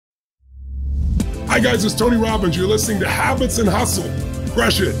Hi guys, it's Tony Robbins. You're listening to Habits and Hustle.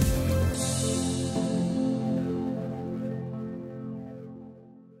 Crush it.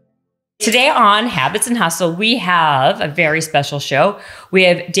 Today on Habits and Hustle, we have a very special show. We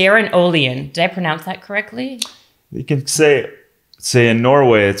have Darin Olien. Did I pronounce that correctly? You can say in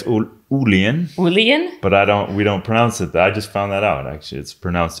Norway it's Olien. Olien? But we don't pronounce it. I just found that out actually. It's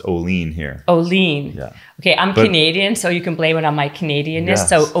pronounced Olien here. Olien. Yeah. Okay, I'm Canadian, so you can blame it on my Canadianness. Yes.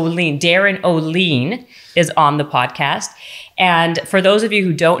 So Olien, Darin Olien is on the podcast. And for those of you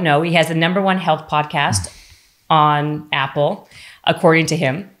who don't know, he has the #1 health podcast on Apple, according to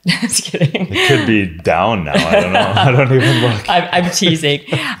him. Just kidding. It could be down now. I don't know. I don't even look. I'm teasing.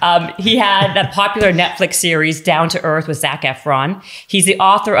 He had that popular Netflix series, Down to Earth with Zac Efron. He's the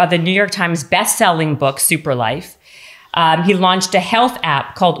author of the New York Times best-selling book, Super Life. He launched a health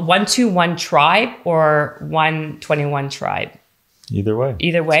app called 121 Tribe or 121 Tribe. Either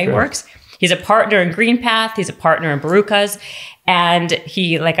way works. He's a partner in Green Path. He's a partner in Barukas. And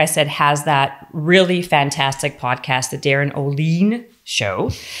he, like I said, has that really fantastic podcast, the Darin Olien Show.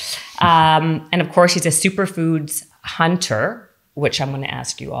 And of course, he's a superfoods hunter, which I'm going to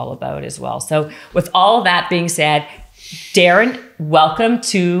ask you all about as well. So with all that being said, Darin, welcome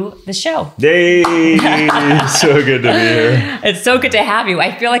to the show. Yay! So good to be here. It's so good to have you.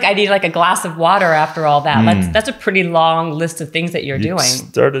 I feel like I need like a glass of water after all that. That's a pretty long list of things that you're doing.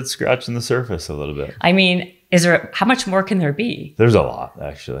 Started scratching the surface a little bit. I mean, how much more can there be? There's a lot,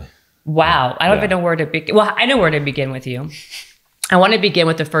 actually. Wow. I don't even know where to begin. Well, I know where to begin with you. I want to begin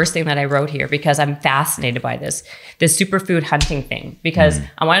with the first thing that I wrote here because I'm fascinated by this superfood hunting thing, because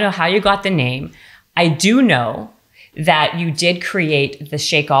I want to know how you got the name. I do know that you did create the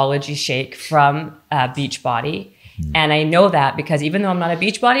Shakeology shake from Beachbody. And I know that because even though I'm not a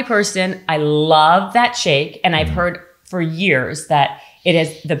Beachbody person, I love that shake. And I've heard for years that it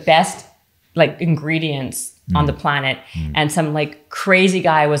has the best like ingredients on the planet. And some like crazy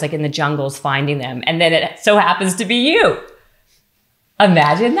guy was like in the jungles finding them. And then it so happens to be you.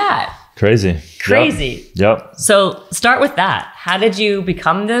 Imagine that. Crazy. Yep. So start with that. How did you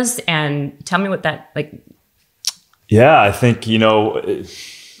become this? And tell me what that like. Yeah, I think,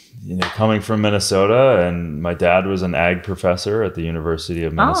 coming from Minnesota, and my dad was an ag professor at the University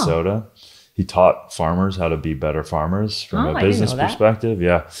of Minnesota. He taught farmers how to be better farmers from a business perspective.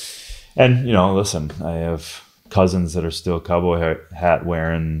 Yeah. And, listen, I have cousins that are still cowboy hat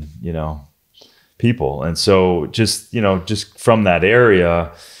wearing, people. And so just from that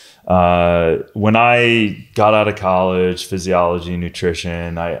area, when I got out of college, physiology,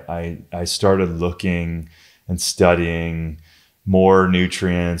 nutrition, I started looking and studying more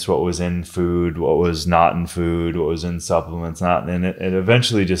nutrients, what was in food, what was not in food, what was in supplements, not. And it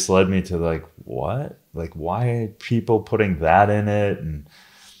eventually just led me to like, what? Like, why are people putting that in it?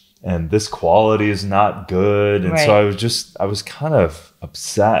 And this quality is not good. And so I was kind of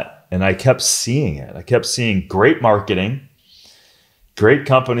upset, and I kept seeing it. I kept seeing great marketing, great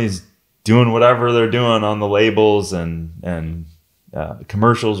companies doing whatever they're doing on the labels and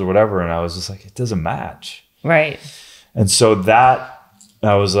commercials or whatever. And I was just like, it doesn't match. Right. And so that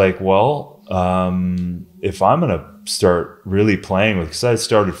I was like, well, if I'm going to start really playing with, because I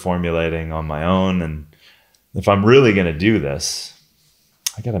started formulating on my own, and if I'm really going to do this,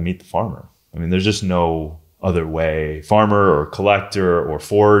 I got to meet the farmer. I mean, there's just no other way, farmer or collector or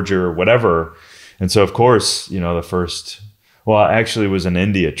forager or whatever. And so, of course, the first, actually it was an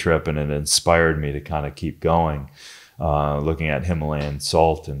India trip, and it inspired me to kind of keep going, looking at Himalayan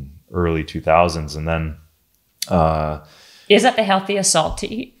salt in early 2000s. And then, is that the healthiest salt to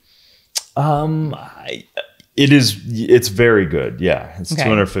eat? It's very good. Yeah. It's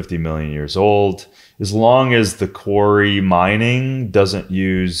 250 million years old. As long as the quarry mining doesn't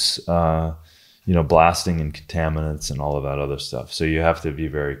use, blasting and contaminants and all of that other stuff. So you have to be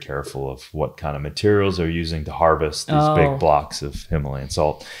very careful of what kind of materials they're using to harvest these big blocks of Himalayan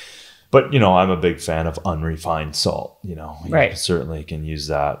salt. But, I'm a big fan of unrefined salt. You certainly can use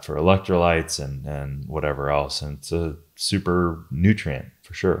that for electrolytes and whatever else. And it's a super nutrient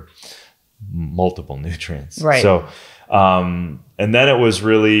for sure. Multiple nutrients. Right. So, and then it was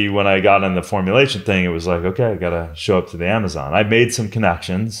really when I got in the formulation thing, it was like, okay, I got to show up to the Amazon. I made some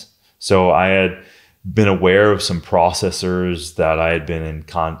connections. So I had been aware of some processors that I had been in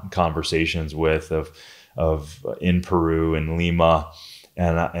conversations with of in Peru and Lima.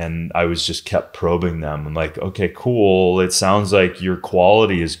 And I was just kept probing them. I'm like, okay, cool. It sounds like your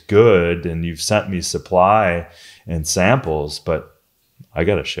quality is good and you've sent me supply and samples, but I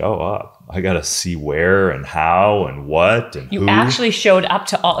got to show up. I got to see where and how and what and you who. Actually showed up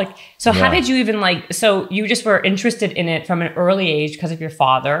to all how did you even so you just were interested in it from an early age because of your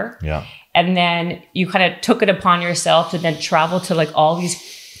father. Yeah. And then you kind of took it upon yourself to then travel to like all these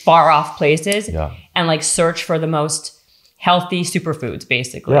far off places and like search for the most healthy superfoods,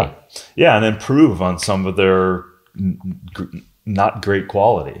 basically. Yeah, and improve on some of their not great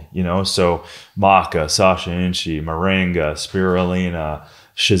quality, you know? So maca, sasha inchi, moringa, spirulina,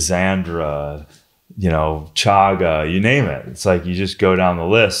 schizandra, you know, chaga, you name it. It's like you just go down the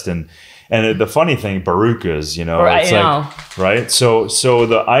list. And the funny thing, barukas, you know, it's like, right? So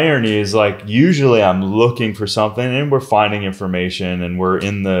the irony is like, usually I'm looking for something and we're finding information and we're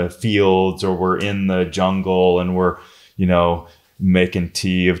in the fields or we're in the jungle and we're, you know, making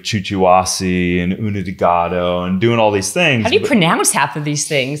tea of chuchuasi and unigado and doing all these things. How do you pronounce half of these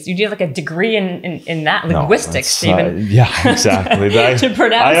things? You do like a degree in that linguistics, Stephen. Yeah, exactly. To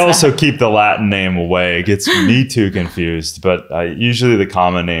pronounce I also keep the Latin name away. It gets me too confused. But usually the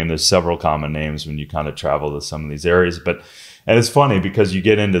common name, there's several common names when you kind of travel to some of these areas. And it's funny because you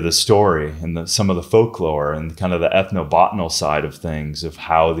get into the story and some of the folklore and kind of the ethnobotanical side of things of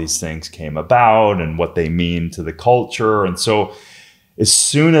how these things came about and what they mean to the culture. And so as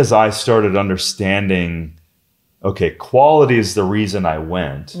soon as I started understanding, okay, quality is the reason I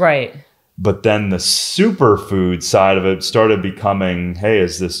went. Right. But then the superfood side of it started becoming, hey,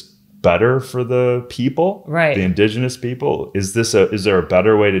 is this better for the people? Right. The indigenous people? Is there a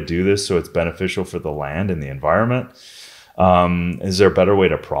better way to do this so it's beneficial for the land and the environment? Is there a better way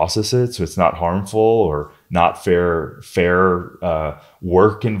to process it so it's not harmful or not fair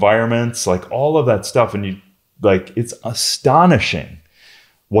work environments? Like all of that stuff. And it's astonishing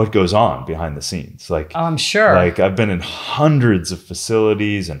what goes on behind the scenes. Like, I'm sure. Like I've been in hundreds of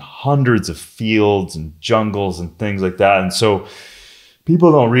facilities and hundreds of fields and jungles and things like that. And so people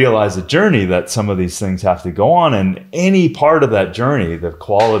don't realize the journey that some of these things have to go on. And any part of that journey, the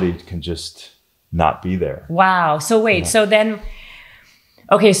quality can just not be there. Wow. So wait, so then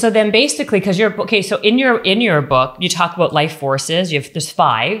basically, because so in your book, you talk about life forces. There's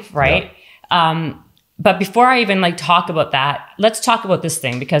 5, right? Yeah. But before I even talk about that, let's talk about this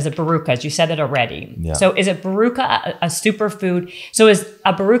thing because of barukas. You said it already. Yeah. So is it baruka a superfood? So is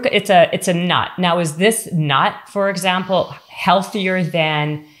a baruka? It's a nut. Now is this nut, for example, healthier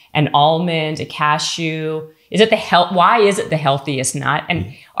than an almond, a cashew? Why is it the healthiest nut?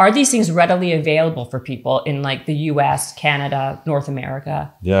 And are these things readily available for people in the US, Canada, North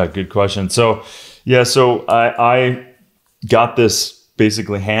America? Yeah, good question. So I got this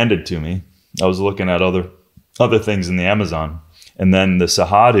basically handed to me. I was looking at other things in the Amazon. And then the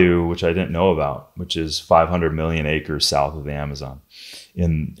Cerrado, which I didn't know about, which is 500 million acres south of the Amazon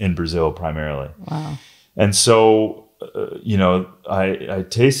in Brazil primarily. Wow. And so I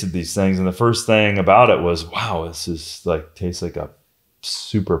tasted these things, and the first thing about it was, wow, this is tastes like a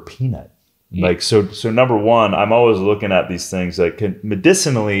super peanut. Yeah. So number one, I'm always looking at these things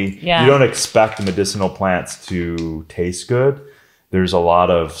medicinally. Yeah. You don't expect medicinal plants to taste good. There's a lot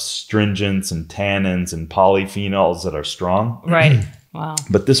of stringents and tannins and polyphenols that are strong. Right. Wow.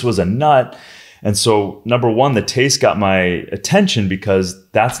 But this was a nut. And so number one, the taste got my attention because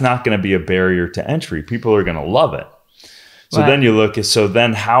that's not going to be a barrier to entry. People are going to love it. So then you look at,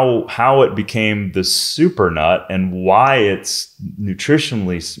 how it became the super nut and why it's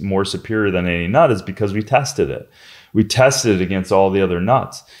nutritionally more superior than any nut is because we tested it. We tested it against all the other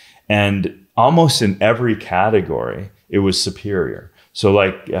nuts. And almost in every category, it was superior. So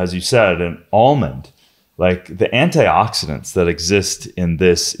as you said, an almond, the antioxidants that exist in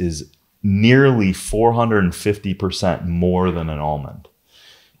this is nearly 450% more than an almond.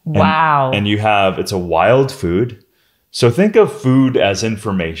 Wow. And it's a wild food. So think of food as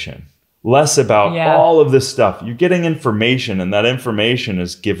information, less about all of this stuff. You're getting information, and that information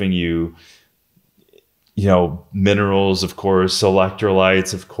is giving you, minerals, of course,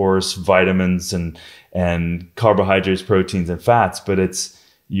 electrolytes, of course, vitamins and carbohydrates, proteins, and fats. But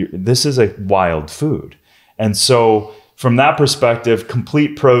this is a wild food. And so from that perspective,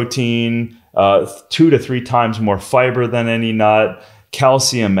 complete protein, 2 to 3 times more fiber than any nut,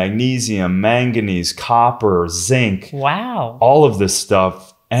 calcium, magnesium, manganese, copper, zinc. Wow. All of this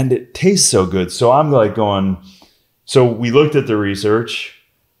stuff. And it tastes so good. So I'm going, so we looked at the research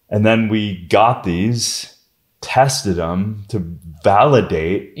and then we got these, tested them to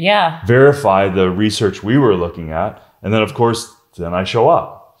validate, verify the research we were looking at. And then of course, then I show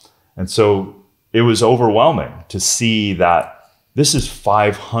up. And so it was overwhelming to see that this is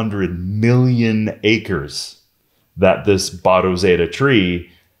 500 million acres that this Baroseta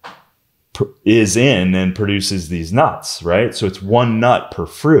tree is in and produces these nuts, right? So it's one nut per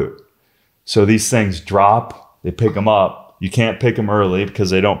fruit. So these things drop, they pick them up, You can't pick them early because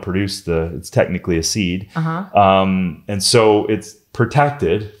they don't produce it's technically a seed. And so it's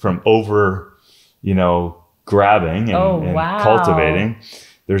protected from over, grabbing and cultivating.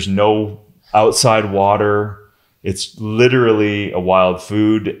 There's no outside water. It's literally a wild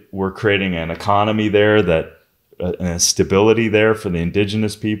food. We're creating an economy there and a stability there for the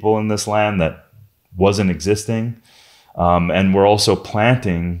indigenous people in this land that wasn't existing. And we're also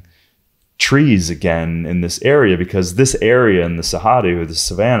planting trees again in this area because this area in the Cerrado, the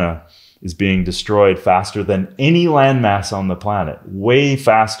savanna, is being destroyed faster than any landmass on the planet, way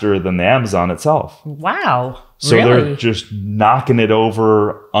faster than the Amazon itself. Wow. So really? They're just knocking it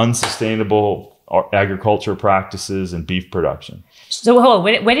over unsustainable agriculture practices and beef production. So hold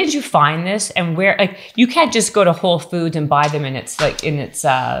on, when did you find this, and where? Like, you can't just go to Whole Foods and buy them, and it's like in its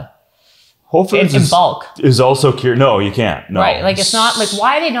Whole Foods in bulk. Is also no, you can't. No. Right, like it's not like,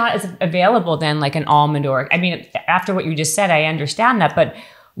 why are they not as available then, like an almond or? I mean, after what you just said, I understand that, but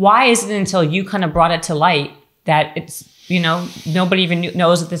why is it until you kind of brought it to light that it's nobody even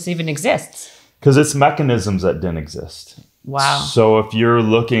knows that this even exists? Because it's mechanisms that didn't exist. Wow. So if you're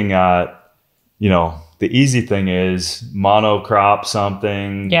looking at the easy thing is monocrop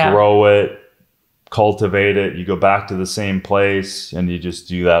something, grow it, cultivate it. You go back to the same place and you just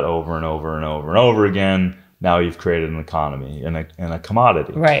do that over and over and over and over again. Now you've created an economy and a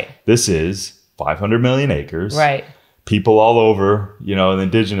commodity. Right. This is 500 million acres. Right. People all over, the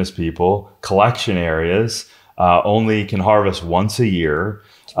indigenous people, collection areas, only can harvest once a year.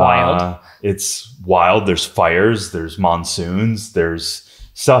 It's wild. It's wild. There's fires, there's monsoons, there's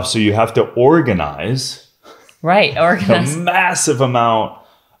stuff. So you have to organize. Right. Organize. A massive amount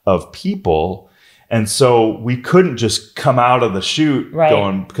of people. And so we couldn't just come out of the chute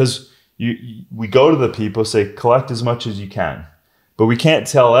going, because we go to the people, say, collect as much as you can. But we can't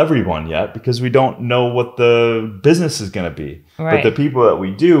tell everyone yet because we don't know what the business is going to be. Right. But the people that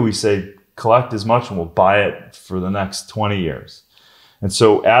we do, we say, collect as much and we'll buy it for the next 20 years. And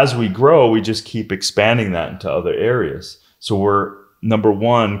so as we grow, we just keep expanding that into other areas. So we're, number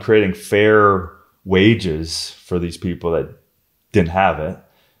one, creating fair wages for these people that didn't have it.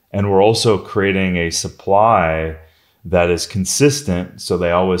 And we're also creating a supply that is consistent, so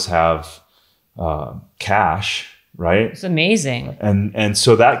they always have cash, right? It's amazing. And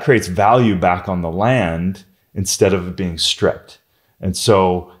so that creates value back on the land instead of it being stripped. And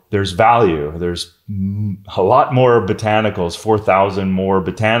so there's value. There's a lot more botanicals, 4,000 more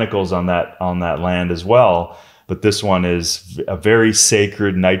botanicals on that land as well. But this one is a very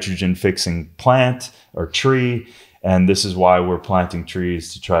sacred nitrogen fixing plant or tree. And this is why we're planting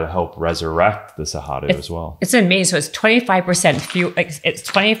trees to try to help resurrect the Cerrado as well. It's amazing. So it's 25% few. It's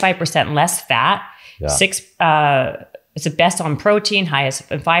 25% less fat. Yeah. It's the best on protein,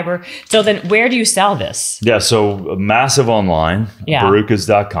 highest in fiber. So then, where do you sell this? Yeah. So massive online. Yeah.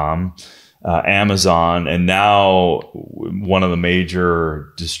 Barukas.com, Amazon, and now one of the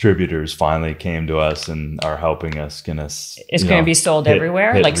major distributors finally came to us and are helping us. It's going to be sold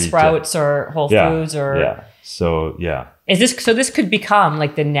everywhere, like Sprouts or Whole Foods or. Yeah. So yeah. This could become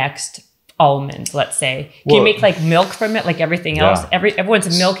like the next almond, let's say. Can you make like milk from it, like everything else?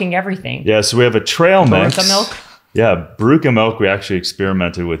 Everyone's milking everything. Yeah, so we have a trail mix. Baruka milk? Yeah, Baruka milk we actually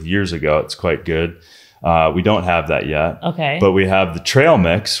experimented with years ago. It's quite good. We don't have that yet. Okay. But we have the trail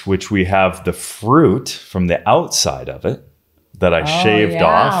mix, which we have the fruit from the outside of it that I shaved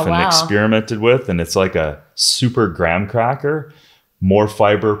off and experimented with. And it's like a super graham cracker, more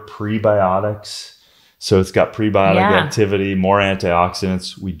fiber, prebiotics. So it's got prebiotic activity, more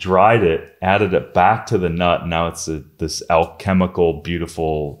antioxidants. We dried it, added it back to the nut. Now it's this alchemical,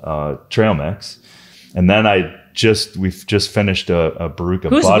 beautiful trail mix. And then we've just finished a Baruka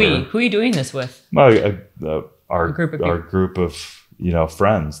butter. Who are you doing this with? Our group of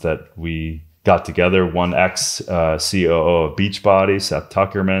friends that we got together. One ex-COO of Beachbody, Seth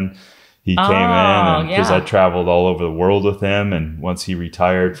Tuckerman. He came in because I traveled all over the world with him. And once he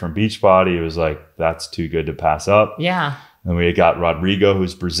retired from Beachbody, it was like, that's too good to pass up. Yeah. And we got Rodrigo,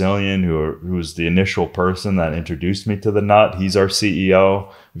 who's Brazilian, who was the initial person that introduced me to the nut. He's our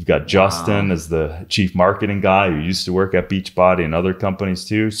CEO. We've got Justin as the chief marketing guy who used to work at Beachbody and other companies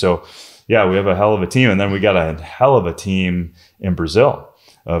too. So yeah, we have a hell of a team. And then we got a hell of a team in Brazil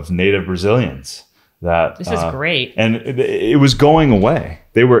of native Brazilians. This is great. And it was going away.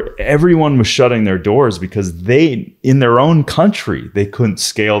 everyone was shutting their doors because in their own country, they couldn't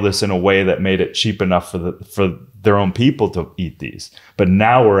scale this in a way that made it cheap enough for their own people to eat these. But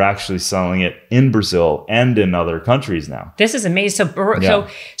now we're actually selling it in Brazil and in other countries now. This is amazing.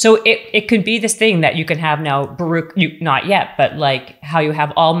 So it could be this thing that you can have now, not yet, but like how you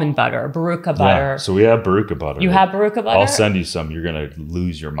have almond butter, Baruca butter. Yeah, so we have Baruca butter. You have Baruca butter? I'll send you some. You're going to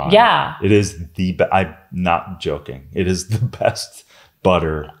lose your mind. Yeah. It is I'm not joking. It is the best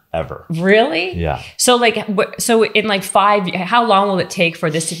butter ever. Really? Yeah. So in like 5 years, how long will it take for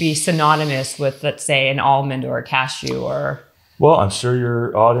this to be synonymous with, let's say, an almond or a cashew or? Well, I'm sure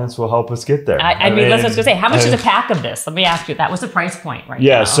your audience will help us get there. I mean, let's just say, how much is a pack of this? Let me ask you that. What's the price point right now?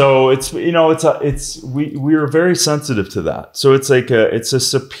 Yeah. So we are very sensitive to that. So it's like it's a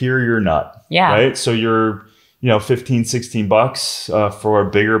superior nut. Yeah. Right. So you're, $15-16 for a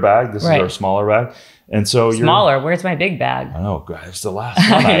bigger bag. This is our smaller bag. And so smaller. Where's my big bag? I know, guys. It's the last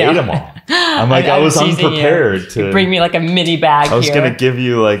one. I ate them all. I'm like, I was unprepared to bring me like a mini bag. I was going to give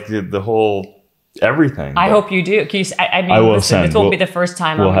you like the whole everything. I hope you do. I will listen, this won't be the first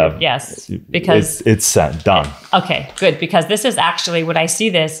time. Because it's sent, done. Okay, good. Because this is actually when I see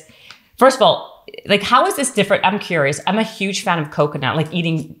this. First of all, like, how is this different? I'm curious. I'm a huge fan of coconut, like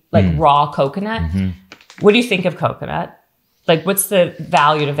eating like raw coconut. Mm-hmm. What do you think of coconut? Like, what's the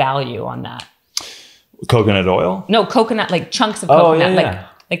value on that? Coconut oil? No, coconut, like chunks of coconut,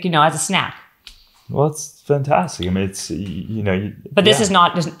 like as a snack. Well, it's fantastic. I mean, it's, But this is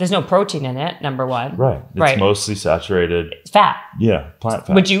not, there's no protein in it, number one. Right. It's mostly saturated. It's fat. Yeah, plant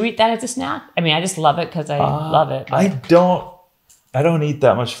fat. Would you eat that as a snack? I mean, I just love it because I love it. But I don't eat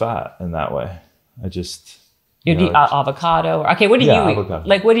that much fat in that way. I just... You'd eat avocado. Okay, what do you eat? Avocado.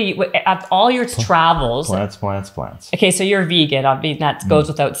 Like, what do you, at all your travels? Plants. Okay, so you're vegan. I mean, that goes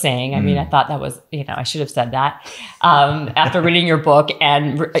without saying. I mean, I thought that was, I should have said that. After reading your book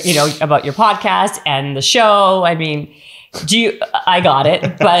and, about your podcast and the show, I mean, I got it,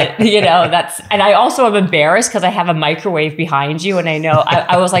 but and I also am embarrassed because I have a microwave behind you. And I know,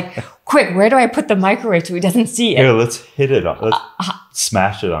 I was like, quick, where do I put the microwave so he doesn't see it? Here, let's hit it. Let's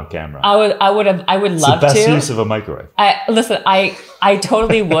smash it on camera. I would love to. It's the best use of a microwave. I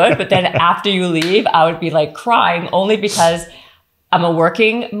totally would, but then after you leave, I would be like crying only because I'm a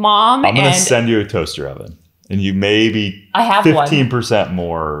working mom. I'm going to send you a toaster oven and you maybe I have 15%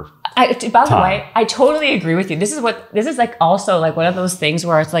 more. By the way, I totally agree with you. This is like also like one of those things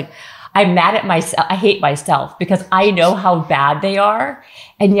where it's like, I'm mad at myself. I hate myself because I know how bad they are.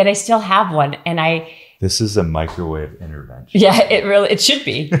 And yet I still have one. And this is a microwave intervention. Yeah, it should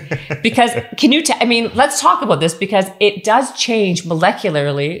be. Because let's talk about this because it does change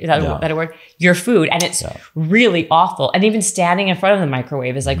molecularly, is that a word? Your food. And it's really awful. And even standing in front of the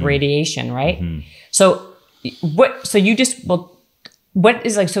microwave is like radiation, right? Mm-hmm. So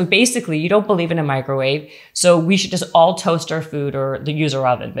basically you don't believe in a microwave. So we should just all toast our food or use our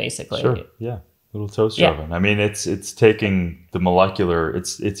oven, basically. Sure, yeah. Little toaster oven. I mean, it's taking the molecular,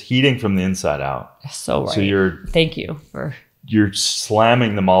 it's heating from the inside out. So right. So thank you for. You're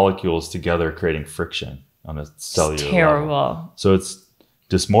slamming the molecules together, creating friction on a cellular level. So it's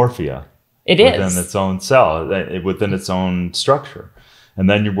dysmorphia. Within its own cell, within its own structure. And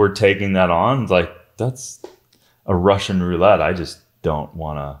then we're taking that on, like, that's a Russian roulette. I just don't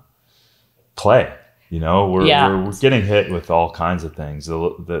want to play. We're getting hit with all kinds of things.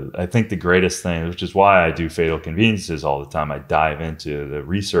 I think the greatest thing, which is why I do fatal conveniences all the time, I dive into the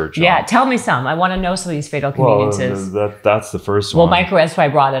research. Yeah, tell me some. I want to know some of these fatal conveniences. Well, that's the first one. Well, microwaves, why I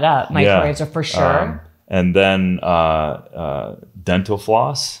brought it up. Microwaves are for sure. And then dental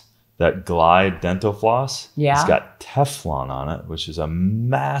floss, that Glide dental floss. Yeah. It's got Teflon on it, which is a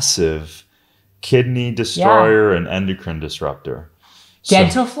massive kidney destroyer and endocrine disruptor.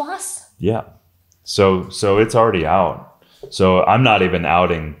 Dental floss? Yeah. So it's already out. So I'm not even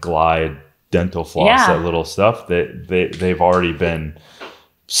outing Glide dental floss, that little stuff that they've already been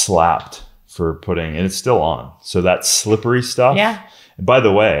slapped for putting, and it's still on. So that slippery stuff. Yeah. And by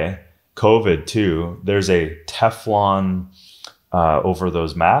the way, COVID too, there's a Teflon over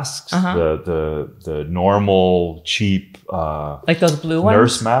those masks, the normal cheap like those blue ones,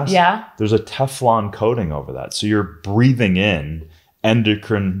 nurse masks. Yeah. There's a Teflon coating over that. So you're breathing in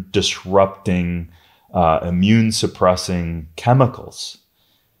endocrine disrupting, immune suppressing chemicals.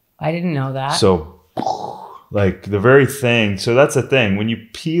 I didn't know that. So like the very thing. So that's the thing. When you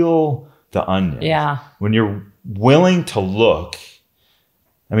peel the onion, when you're willing to look,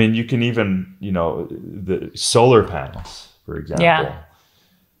 I mean, you can even, the solar panels, for example,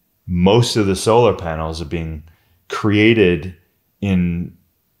 most of the solar panels are being created in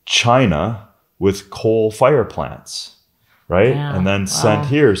China with coal fire plants. right? Yeah. And then sent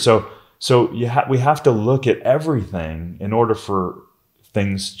here. So we have to look at everything in order for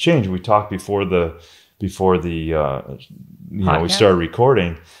things to change. We talked before we started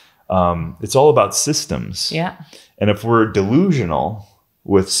recording. It's all about systems. Yeah. And if we're delusional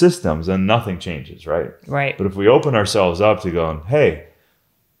with systems, then nothing changes, right? Right. But if we open ourselves up to going, hey,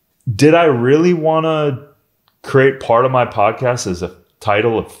 did I really want to create part of my podcast as a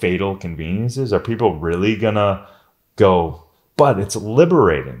title of Fatal Conveniences? Are people really gonna go, but it's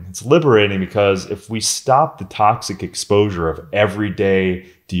liberating. It's liberating because if we stop the toxic exposure of everyday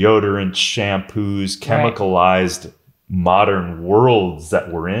deodorants, shampoos, chemicalized modern worlds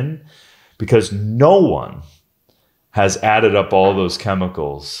that we're in, because no one has added up all those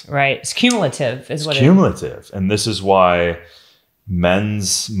chemicals. Right. It's cumulative is what it is. Cumulative. And this is why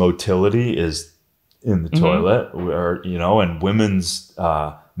men's motility is in the toilet, or, and women's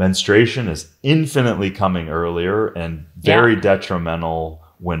menstruation is infinitely coming earlier and very detrimental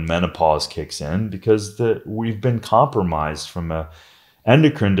when menopause kicks in, because we've been compromised from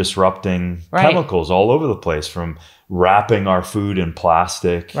endocrine disrupting chemicals all over the place, from wrapping our food in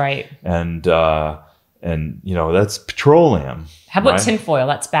plastic. Right. And that's petroleum. How about tinfoil?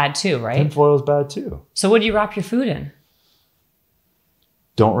 That's bad too, right? Tinfoil is bad too. So what do you wrap your food in?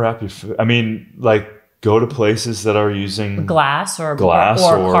 Don't wrap your food. I mean, like, go to places that are using glass or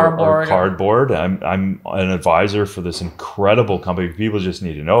cardboard. I'm an advisor for this incredible company. People just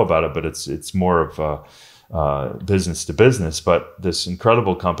need to know about it, but it's more of business to business. But this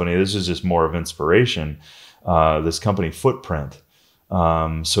incredible company, this is just more of inspiration. This company, Footprint.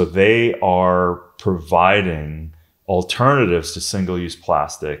 So they are providing alternatives to single-use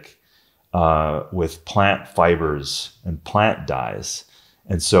plastic with plant fibers and plant dyes.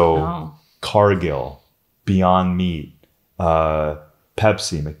 And so Cargill, Beyond Meat,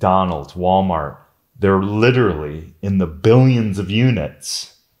 Pepsi, McDonald's, Walmart, they're literally in the billions of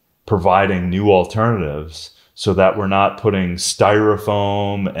units providing new alternatives so that we're not putting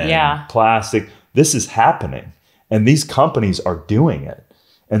styrofoam and plastic. This is happening, and these companies are doing it.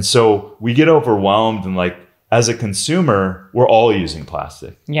 And so we get overwhelmed, and like, as a consumer, we're all using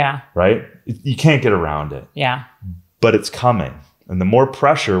plastic. Yeah. Right? You can't get around it. Yeah. But it's coming. And the more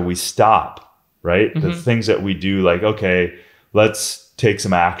pressure we stop, right? The things that we do, like, okay, let's take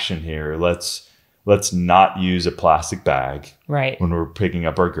some action here. Let's not use a plastic bag when we're picking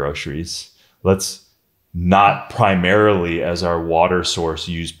up our groceries. Let's not primarily as our water source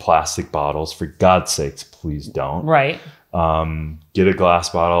use plastic bottles. For God's sakes, please don't. Right. Get a glass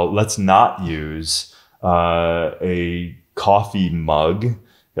bottle. Let's not use a coffee mug,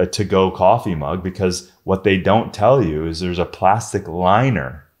 a to-go coffee mug, because what they don't tell you is there's a plastic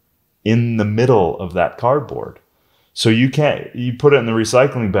liner in the middle of that cardboard. So you put it in the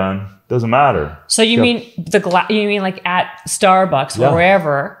recycling bin, doesn't matter. So you mean like at Starbucks or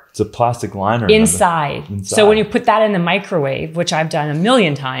wherever, it's a plastic liner inside. So when you put that in the microwave, which I've done a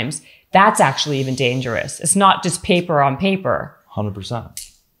million times, that's actually even dangerous. It's not just paper on paper. 100%.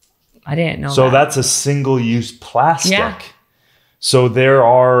 I didn't know that. So that's a single-use plastic. Yeah. So there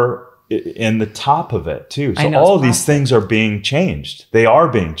are, in the top of it too. So all of these things are being changed. They are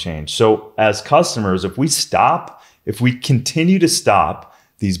being changed. So as customers, if we continue to stop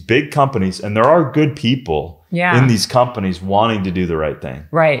these big companies, and there are good people in these companies wanting to do the right thing.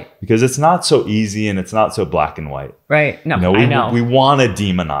 Right. Because it's not so easy and it's not so black and white. Right. No, I know. We want to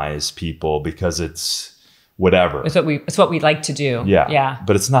demonize people because it's whatever. It's what we like to do. Yeah. Yeah.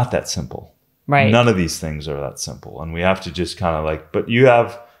 But it's not that simple. Right. None of these things are that simple. And we have to just kind of but you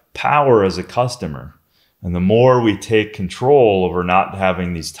have power as a customer. And the more we take control over not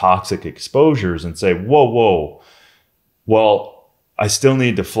having these toxic exposures and say, whoa, well, I still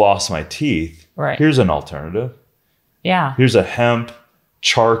need to floss my teeth. Right. Here's an alternative. Yeah. Here's a hemp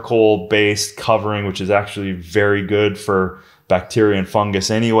charcoal based covering, which is actually very good for bacteria and fungus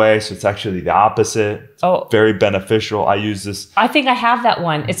anyway. So it's actually the opposite. It's very beneficial. I use this. I think I have that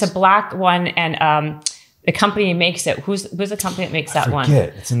one. It's a black one, and the company makes it. Who's the company that makes that one?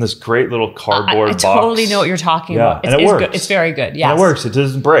 It's in this great little cardboard box. I totally know what you're talking about. And it works. Good. It's very good. Yeah. It works. It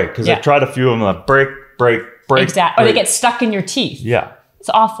doesn't break, because I tried a few of them that break. Exactly. Or they get stuck in your teeth. Yeah. It's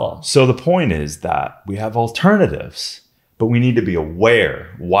awful. So the point is that we have alternatives, but we need to be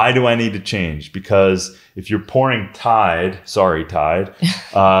aware. Why do I need to change? Because if you're pouring Tide,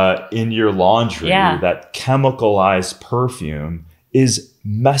 in your laundry, that chemicalized perfume is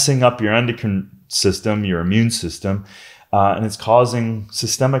messing up your endocrine system, your immune system, and it's causing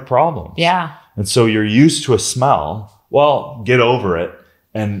systemic problems. Yeah. And so you're used to a smell. Well, get over it.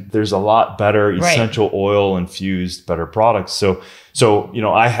 And there's a lot better essential oil infused better products. So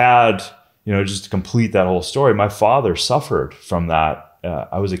I had just to complete that whole story, my father suffered from that.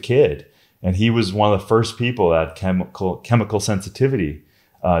 I was a kid, and he was one of the first people that had chemical sensitivity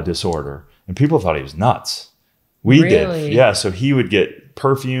disorder, and people thought he was nuts. We did. Yeah. So he would get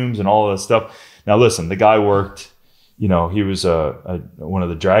perfumes and all of that stuff. Now, listen, the guy worked, he was one of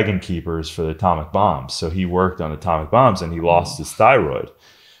the dragon keepers for the atomic bombs. So he worked on atomic bombs, and he lost his thyroid.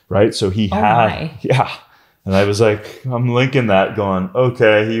 Right. So he yeah. And I was like, I'm linking that going,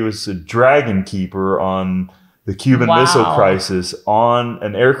 okay, he was a dragon keeper on the Cuban Missile Crisis on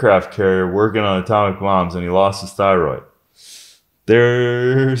an aircraft carrier working on atomic bombs, and he lost his thyroid.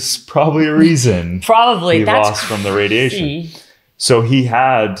 There's probably a reason he lost from the radiation. So he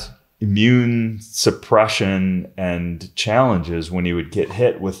had immune suppression and challenges when he would get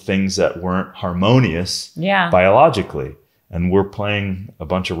hit with things that weren't harmonious biologically. And we're playing a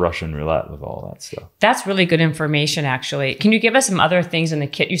bunch of Russian roulette with all that stuff. That's really good information, actually. Can you give us some other things in the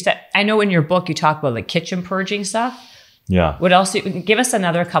kit? You said, I know in your book you talk about like kitchen purging stuff. Yeah. What else? Give us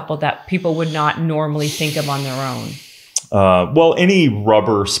another couple that people would not normally think of on their own. Well, any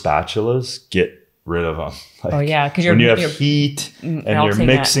rubber spatulas, get rid of them. Like, because when you have heat and you're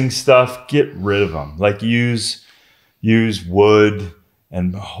mixing stuff, get rid of them. Like use wood.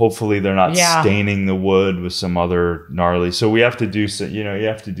 And hopefully they're not staining the wood with some other gnarly. So we have to do some, you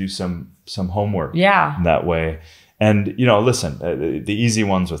have to do some homework in that way. And, listen, the easy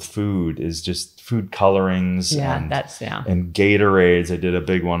ones with food is just food colorings and Gatorades. I did a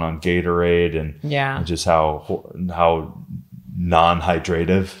big one on Gatorade and just how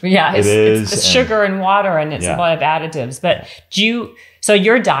non-hydrative it is. It's sugar and water, and it's a lot of additives. But so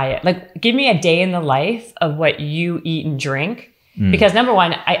your diet, like give me a day in the life of what you eat and drink. Because number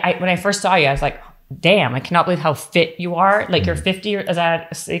one, I when I first saw you, I was like, damn, I cannot believe how fit you are. Like you're 50, is that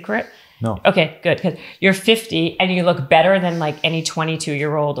a secret? No. Okay, good. Because you're 50 and you look better than like any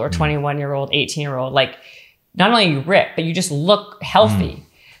 22-year-old or 21-year-old, 18-year-old. Like not only you rip, but you just look healthy.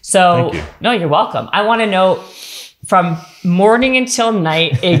 So no, you're welcome. I want to know from morning until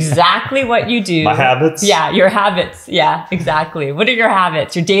night exactly what you do. My habits? Yeah, your habits. Yeah, exactly. What are your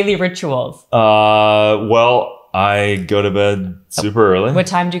habits, your daily rituals? Well, I go to bed super early. What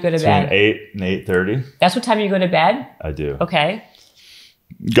time do you go to bed? Between 8 and 8:30. That's what time you go to bed? I do. Okay.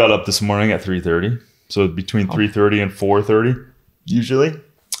 Got up this morning at 3:30. So between 3:30 and 4:30, usually.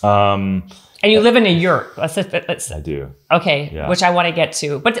 And you live in a yurt. I do. Okay, which I want to get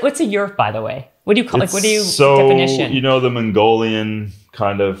to. But what's a yurt, by the way? What do you call it? What do you definition? The Mongolian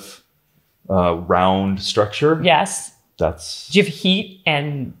kind of round structure? Yes. Do you have heat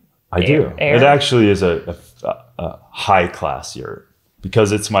and I do. Air? It actually is a high class yurt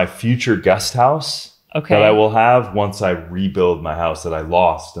because it's my future guest house that I will have once I rebuild my house that I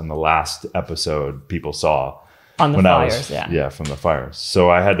lost in the last episode people saw. On the fires, from the fires. So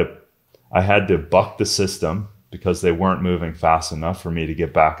I had to buck the system because they weren't moving fast enough for me to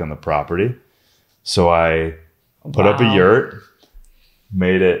get back on the property. So I put up a yurt,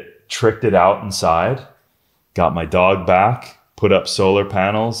 tricked it out inside, got my dog back, put up solar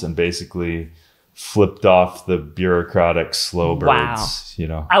panels, and basically flipped off the bureaucratic slow birds.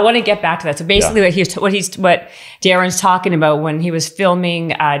 I want to get back to that. So basically what Darin's talking about when he was filming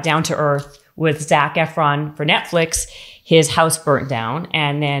Down to Earth with Zac Efron for Netflix, his house burnt down,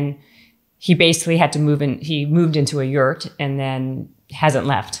 and then he basically had to move in. He moved into a yurt and then hasn't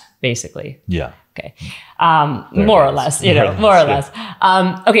left, basically. Yeah. Okay. More or less, more or less.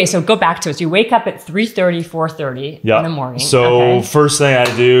 Okay, so go back to it. So you wake up at 3:30, 4:30 in the morning. So first thing I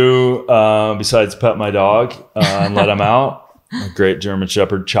do, besides pet my dog and let him out, a great German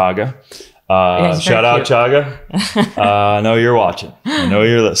Shepherd, Chaga. Shout out, Chaga. I know you're watching. I know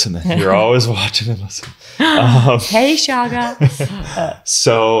you're listening. You're always watching and listening. Hey, Chaga.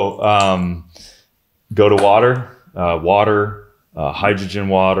 Go to water. Hydrogen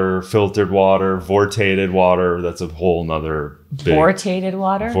water, filtered water, vortated water. That's a whole nother big... Vortated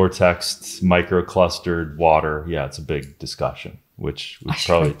water? Vortex, microclustered water. Yeah, it's a big discussion, which would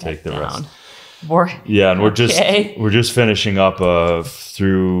probably take the rest. And we're just finishing up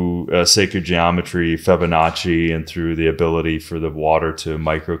through sacred geometry, Fibonacci, and through the ability for the water to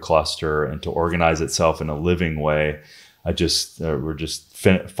microcluster and to organize itself in a living way. We're just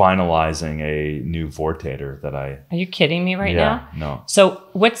finalizing a new vortator that I... Are you kidding me right now? No. So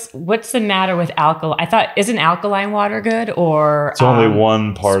what's the matter with alkaline? I thought, isn't alkaline water good or... It's only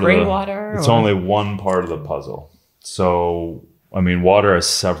one part spring water? It's only one part of the puzzle. So, water has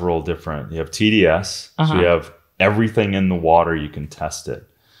several different... You have TDS, so you have everything in the water, you can test it.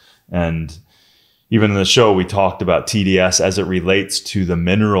 And, even in the show, we talked about TDS as it relates to the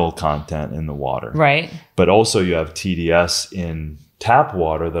mineral content in the water. Right. But also you have TDS in tap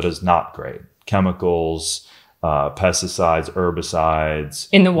water that is not great. Chemicals, pesticides, herbicides.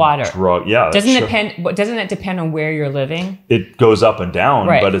 In the water. Doesn't it depend on where you're living? It goes up and down,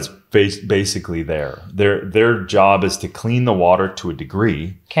 right. but it's basically there. Their job is to clean the water to a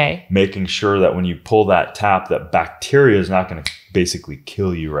degree. Okay. Making sure that when you pull that tap, that bacteria is not going to basically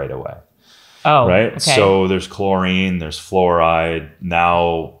kill you right away. Oh, right. Okay. So there's chlorine, there's fluoride.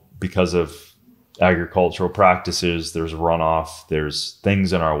 Now, because of agricultural practices, there's runoff, there's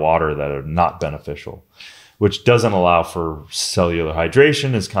things in our water that are not beneficial, which doesn't allow for cellular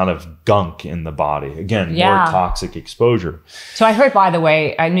hydration, is kind of gunk in the body. Again, more toxic exposure. So I heard, by the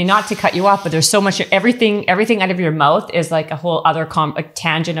way, I mean, not to cut you off, but there's so much, everything out of your mouth is like a whole other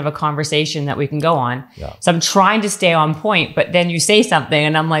tangent of a conversation that we can go on. Yeah. So I'm trying to stay on point, but then you say something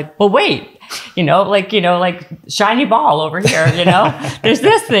and I'm like, well, wait, like shiny ball over here, there's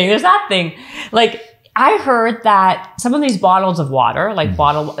this thing, there's that thing. Like, I heard that some of these bottles of water,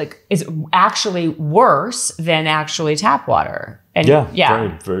 is actually worse than actually tap water. And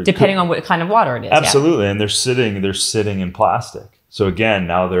very depending on what kind of water it is. Absolutely. And they're sitting in plastic. So again,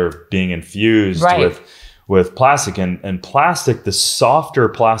 now they're being infused with plastic, and plastic, the softer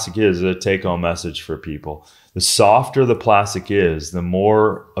plastic is, a take-home message for people. The softer the plastic is, the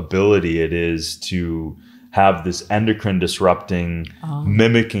more ability it is to have this endocrine disrupting,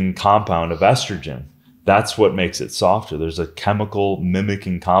 mimicking compound of estrogen. That's what makes it softer. There's a chemical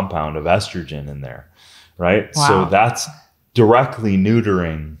mimicking compound of estrogen in there, right? Wow. So that's directly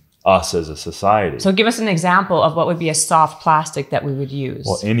neutering us as a society. So give us an example of what would be a soft plastic that we would use.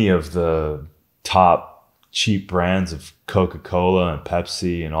 Well, any of the top cheap brands of Coca-Cola and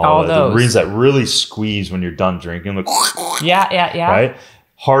Pepsi and all that. The brands that really squeeze when you're done drinking. Like, yeah. Right?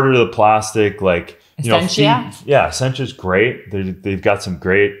 Harder the plastic, like... Essentia? Essentia's great. They've got some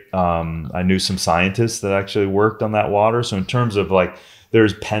great, I knew some scientists that actually worked on that water. So in terms of like,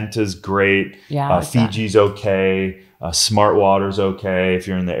 there's Penta's great, Fiji's okay, Smart Water's okay. If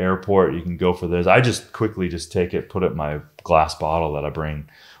you're in the airport, you can go for those. I just quickly take it, put it in my glass bottle that I bring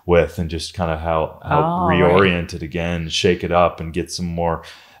with, and just kind of help reorient it again, shake it up and get some more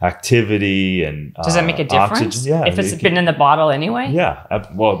activity. And does that make a difference? Oxygen? Yeah, if it's been in the bottle anyway? Yeah.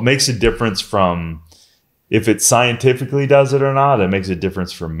 Well, it makes a difference from if it scientifically does it or not. It makes a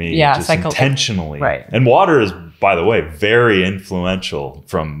difference for me, just intentionally. Right. And water is, by the way, very influential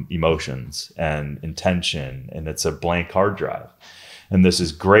from emotions and intention, and it's a blank hard drive. And this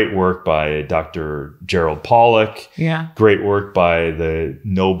is great work by Dr. Gerald Pollack. Yeah. Great work by the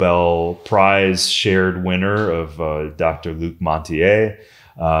Nobel Prize shared winner of Dr. Luc Montagnier.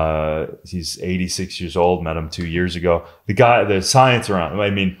 He's 86 years old, met him 2 years ago. The science around, I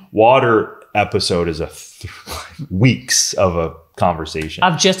mean, water episode is weeks of a conversation.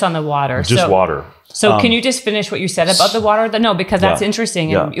 Of just on the water. Just water. So can you just finish what you said about the water? No, because that's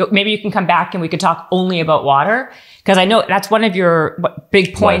interesting. And maybe you can come back and we could talk only about water. Because I know that's one of your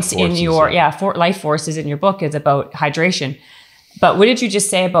big points in your, life forces in your book is about hydration. But what did you just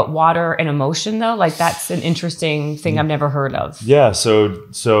say about water and emotion though? Like that's an interesting thing I've never heard of. Yeah.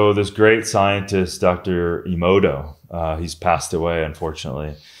 So this great scientist, Dr. Emoto, he's passed away,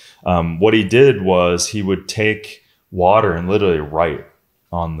 unfortunately. What he did was he would take water and literally write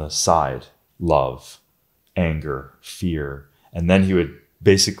on the side, love, anger, fear. And then he would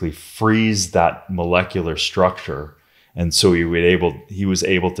basically freeze that molecular structure. And so he was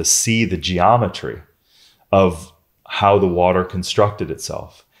able to see the geometry of how the water constructed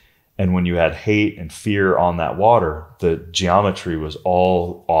itself. And when you had hate and fear on that water, the geometry was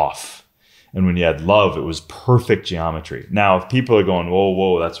all off. And when you had love, it was perfect geometry. Now, if people are going,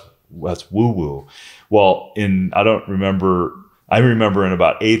 whoa, that's woo-woo. Well, I remember in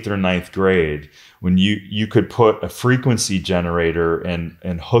about 8th or 9th grade, when you could put a frequency generator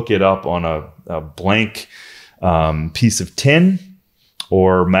and hook it up on a blank piece of tin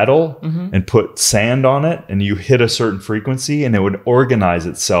or metal and put sand on it, and you hit a certain frequency and it would organize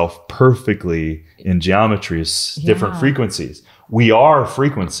itself perfectly in geometry as different frequencies. We are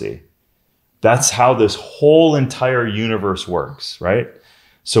frequency. That's how this whole entire universe works, right?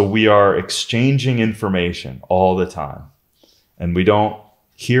 So we are exchanging information all the time, and we don't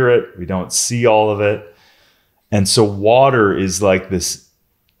hear it. We don't see all of it. And so water is like this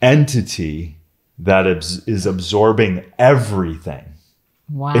entity that is absorbing everything.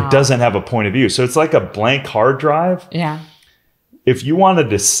 Wow. It doesn't have a point of view. So it's like a blank hard drive. Yeah. If you wanted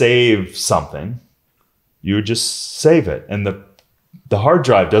to save something, you would just save it. And the hard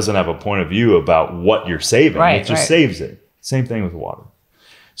drive doesn't have a point of view about what you're saving. It just saves it. Same thing with water.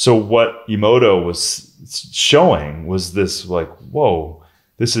 So what Emoto was showing was this like, whoa,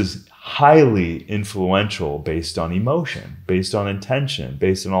 this is highly influential based on emotion, based on intention,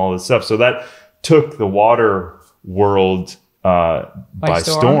 based on all this stuff. So that took the water world by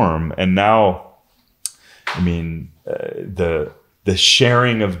storm. And now, I mean, the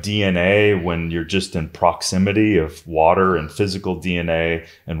sharing of DNA when you're just in proximity of water and physical DNA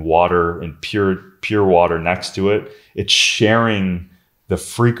and water and pure water next to it, it's sharing the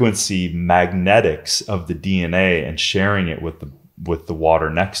frequency magnetics of the DNA and sharing it with the water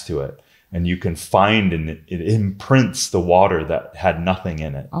next to it. And you can find, and it imprints the water that had nothing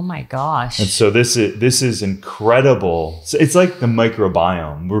in it. Oh my gosh. And so this is incredible. So it's like the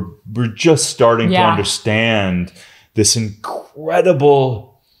microbiome. We're just starting to understand this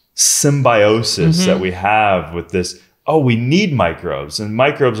incredible symbiosis that we have with this. Oh, we need microbes, and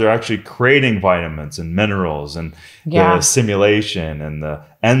microbes are actually creating vitamins and minerals and the simulation and the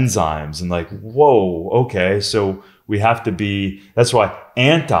enzymes, and like, whoa, okay. So we have to be, that's why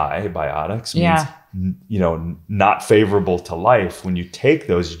antibiotics means, you know, not favorable to life. When you take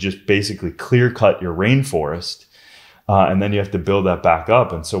those, you just basically clear cut your rainforest, and then you have to build that back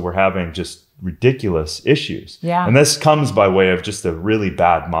up. And so we're having just ridiculous issues. Yeah. And this comes by way of just a really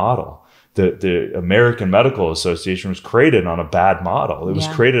bad model. The American Medical Association was created on a bad model. It was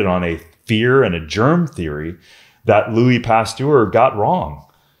created on a fear and a germ theory that Louis Pasteur got wrong.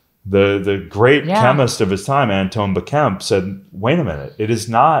 The great chemist of his time, Antoine Becquem, said, wait a minute, it is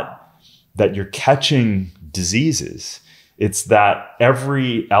not that you're catching diseases. It's that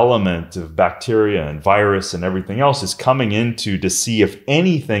every element of bacteria and virus and everything else is coming into to see if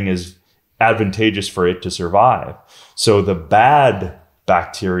anything is advantageous for it to survive. So the bad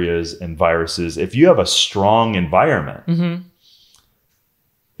bacterias and viruses, if you have a strong environment,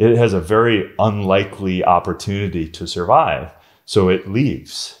 it has a very unlikely opportunity to survive. So it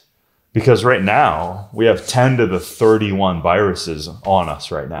leaves. Because right now we have 10 to the 31 viruses on us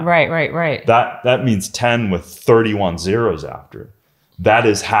right now. Right. That means 10 with 31 zeros after. That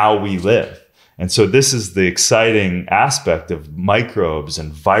is how we live. And so this is the exciting aspect of microbes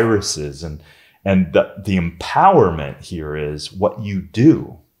and viruses, and the empowerment here is what you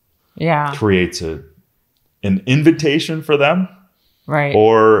do creates an invitation for them, right?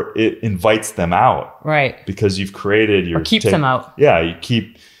 Or it invites them out, right? Because you've created your, or keeps them out. Yeah, you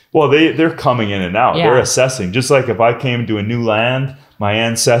keep. Well, they're coming in and out. They're assessing. Just like if I came to a new land, my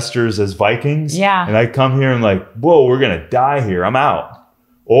ancestors as Vikings, and I come here and like, whoa, we're gonna die here. I'm out.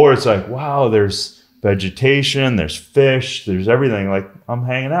 Or it's like, wow, there's vegetation, there's fish, there's everything. Like, I'm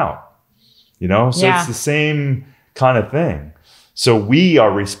hanging out. You know, so it's the same kind of thing. So we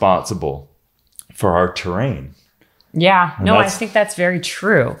are responsible for our terrain. Yeah, and I think that's very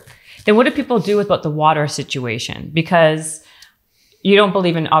true. Then what do people do about the water situation? Because you don't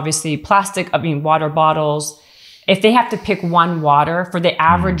believe in, obviously, water bottles. If they have to pick one water for the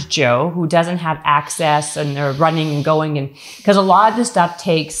average Joe who doesn't have access and they're running and going, and because a lot of this stuff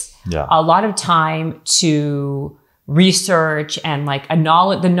takes a lot of time to research, and like the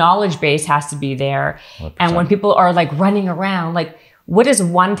knowledge base has to be there. 100%. And when people are like running around, like what is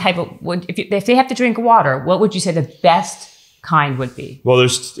one type of, if they have to drink water, what would you say the best kind would be? Well,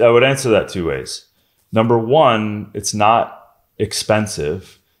 I would answer that two ways. Number one, it's not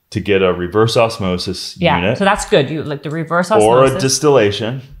expensive to get a reverse osmosis unit. So that's good. You like the reverse osmosis. Or a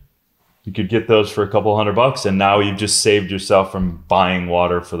distillation. You could get those for a couple $100, and now you've just saved yourself from buying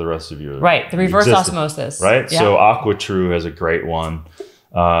water for the rest of your the reverse osmosis. Right? Yeah. So AquaTrue has a great one.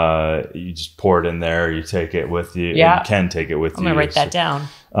 You just pour it in there, you take it with you. Yeah. You can take it with you. I'm gonna write that down.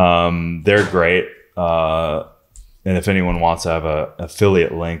 They're great. And if anyone wants to have an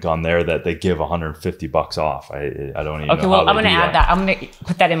affiliate link on there that they give $150 off, I don't even know. Okay, well, I'm going to add that. I'm going to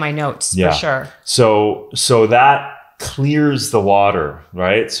put that in my notes for sure. So that clears the water,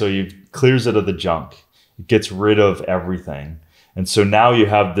 right? So you clears it of the junk. It gets rid of everything. And so now you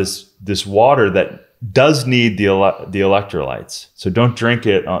have this water that does need the electrolytes. So don't drink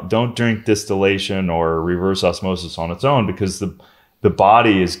it. Don't drink distillation or reverse osmosis on its own, because the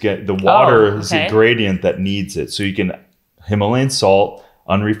body is the water is a gradient that needs it. So you can Himalayan salt,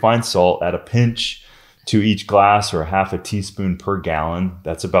 unrefined salt, add a pinch to each glass or half a teaspoon per gallon.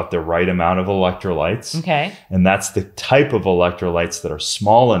 That's about the right amount of electrolytes. Okay. And that's the type of electrolytes that are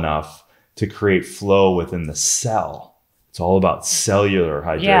small enough to create flow within the cell. It's all about cellular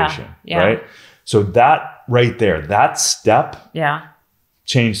hydration, right? So that right there, that step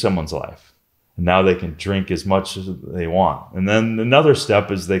changed someone's life. Now they can drink as much as they want. And then another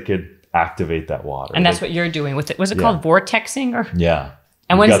step is they could activate that water. And that's what you're doing with it. Was it called vortexing? Or? Yeah.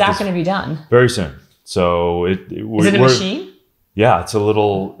 And when's that going to be done? Very soon. So is it a machine? Yeah, it's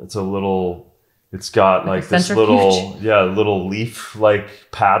got like this little leaf like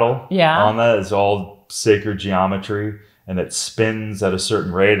paddle on that. It's all sacred geometry, and it spins at a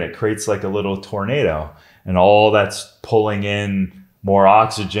certain rate, and it creates like a little tornado, and all that's pulling in more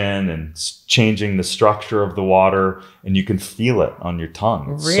oxygen and changing the structure of the water, and you can feel it on your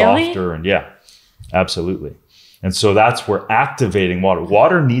tongue. It's softer, and absolutely. And so that's where activating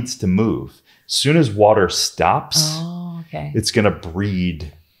water needs to move. As soon as water stops, it's going to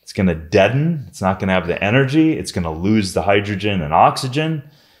breed. It's going to deaden. It's not going to have the energy. It's going to lose the hydrogen and oxygen.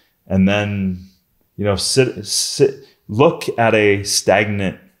 And then, look at a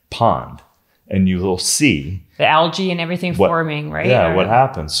stagnant pond, and you will see the algae and everything forming, right? Yeah, what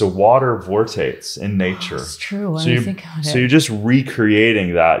happens? So water vortates in nature. It's true. When you think about it. So you're just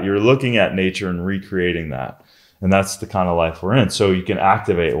recreating that. You're looking at nature and recreating that. And that's the kind of life we're in. So you can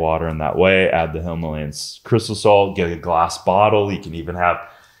activate water in that way, add the Himalayan crystal salt, get a glass bottle. You can even have,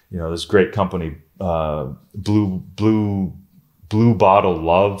 this great company, Blue Bottle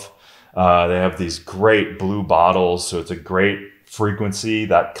Love. They have these great blue bottles. So it's a great frequency.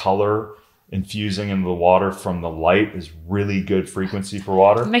 That color infusing into the water from the light is really good frequency for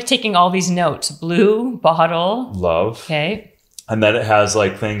water. I'm like taking all these notes. Blue Bottle Love. Okay. And then it has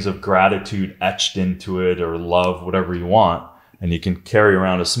like things of gratitude etched into it, or love, whatever you want. And you can carry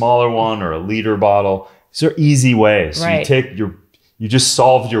around a smaller one or a liter bottle. These are easy ways. Right. So you just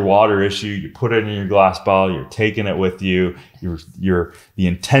solved your water issue. You put it in your glass bottle. You're taking it with you. The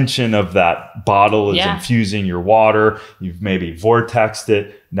intention of that bottle is infusing your water. You've maybe vortexed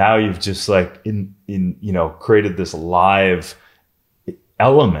it. Now you've just like created this live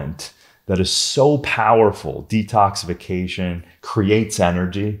element that is so powerful. Detoxification creates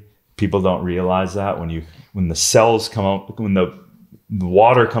energy. People don't realize that when the cells come up, when the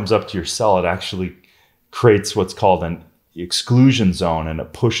water comes up to your cell, it actually creates what's called an exclusion zone, and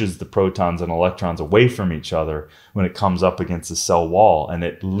it pushes the protons and electrons away from each other when it comes up against the cell wall, and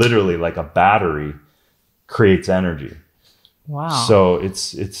it literally, like a battery, creates energy. Wow. So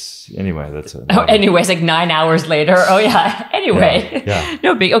it's anyway, that's it. Anyways, like 9 hours later. Oh yeah. Anyway. Yeah.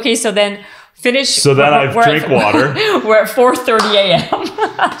 No big. Okay, so then finish. So then I drink water. We're at 4:30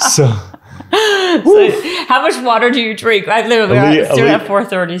 a.m. So how much water do you drink? I literally still at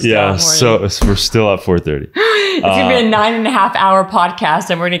 4:30 still. Yeah, so we're still at 4:30. It's gonna be a 9.5 hour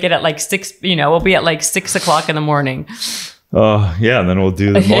podcast, and we're gonna get at like 6. We'll be at like 6 o'clock in the morning. And then we'll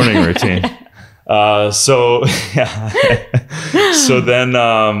do the morning routine. So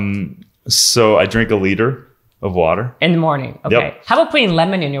I drink a liter of water in the morning. Okay. Yep. How about putting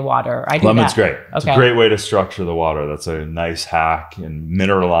lemon in your water? Lemon's great. Okay. It's a great way to structure the water. That's a nice hack, and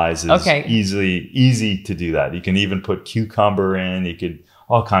mineralizes easy to do that. You can even put cucumber in. You could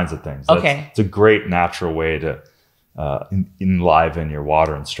all kinds of things. It's a great natural way to enliven your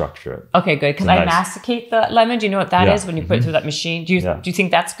water and structure it. Okay, good. Because I masticate the lemon. Do you know what that is when you put it through that machine? Do you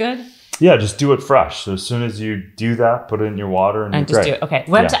think that's good? Yeah, just do it fresh. So as soon as you do that, put it in your water and just do it. Okay.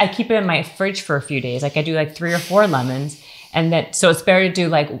 I keep it in my fridge for a few days. Like I do like 3 or 4 lemons, and then so it's better to do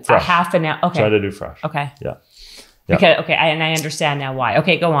like a half an hour. Okay. Try to do fresh. Okay. Yeah. Okay. And I understand now why.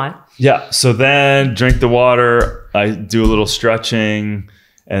 Okay, go on. Yeah. So then drink the water. I do a little stretching,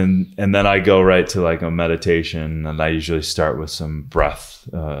 and then I go right to like a meditation. And I usually start with some breath,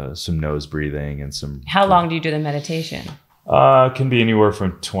 some nose breathing, and some. How long do you do the meditation? It can be anywhere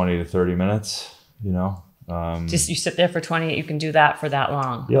from 20 to 30 minutes, Just you sit there for 20, you can do that for that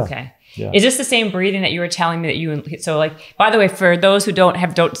long. Yeah. Okay. Yeah. Is this the same breathing that you were telling me that you, so like, by the way, for those who don't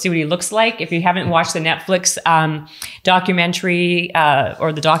see what he looks like, if you haven't watched the Netflix documentary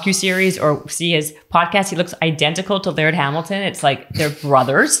or the docuseries or see his podcast, he looks identical to Laird Hamilton. It's like they're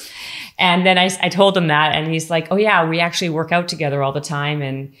brothers. And then I told him that, and he's like, oh yeah, we actually work out together all the time.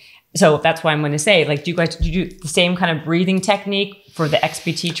 And so that's why I'm going to say, like, do you do the same kind of breathing technique for the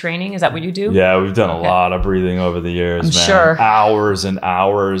XPT training? Is that what you do? Yeah, we've done a lot of breathing over the years, man. Sure. Hours and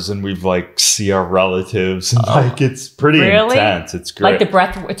hours, and we've see our relatives, and it's pretty intense. It's great. Like the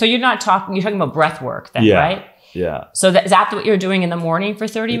breath. So you're talking about breath work then, right? Yeah. So is that what you're doing in the morning for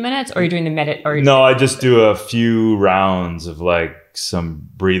 30 minutes, or you're doing the No, I just do a few rounds of like some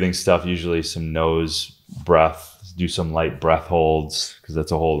breathing stuff, usually some nose breath. Do some light breath holds, because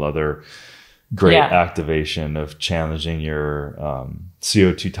that's a whole other great activation of challenging your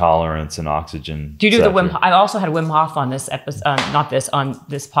CO2 tolerance and oxygen. Do you do the Wim? I also had Wim Hof on this episode, on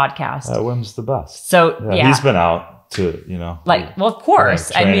this podcast. Wim's the best. So he's been out to of course,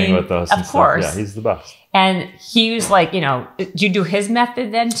 training with us, of course. Yeah, he's the best. And he was like, do you do his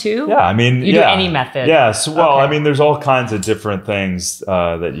method then too? Yeah, I mean, you do any method. Yeah, so, well, okay. I mean, there's all kinds of different things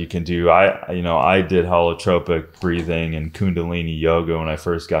that you can do. I did holotropic breathing and Kundalini yoga when I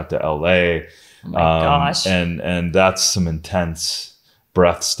first got to LA. Oh my gosh. And that's some intense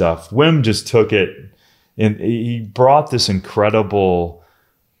breath stuff. Wim just took it, and he brought this incredible,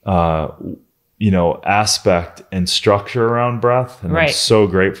 aspect and structure around breath. And I'm so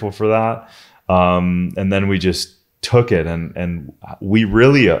grateful for that. And then we just took it, and we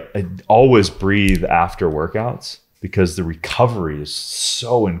really always breathe after workouts because the recovery is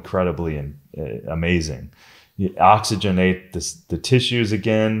so incredibly amazing. You oxygenate the tissues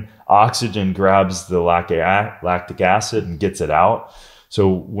again. Oxygen grabs the lactic acid and gets it out. So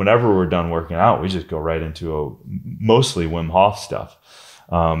whenever we're done working out, we just go right into mostly Wim Hof stuff.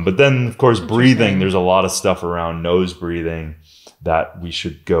 But then, of course, breathing, there's a lot of stuff around nose breathing that we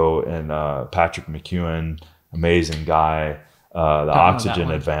should go, and Patrick McEwen, amazing guy, the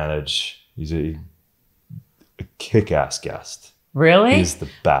Oxygen Advantage. He's a kick-ass guest. Really? He's the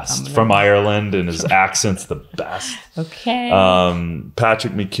best. From Ireland, and his accent's the best. Okay.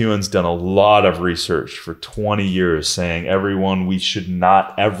 Patrick McEwen's done a lot of research for 20 years saying, everyone, we should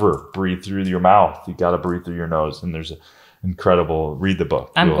not ever breathe through your mouth. You got to breathe through your nose. And there's incredible. Read the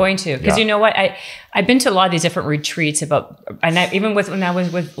book. I'm going to, because you know what? I've been to a lot of these different retreats even when I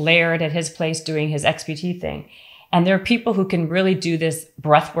was with Laird at his place doing his XPT thing. And there are people who can really do this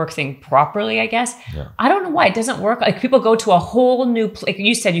breathwork thing properly, I guess. Yeah. I don't know why it doesn't work. Like, people go to a whole new place. Like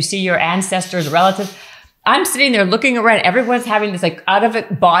you said, you see your ancestors, relatives. I'm sitting there looking around. Everyone's having this like out of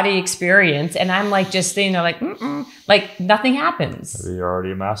it body experience. And I'm like just sitting there like, like nothing happens. Maybe you're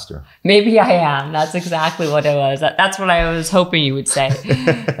already a master. Maybe I am. That's exactly what it was. That's what I was hoping you would say.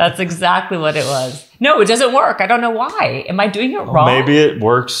 That's exactly what it was. No, it doesn't work. I don't know why. Am I doing it wrong? Maybe it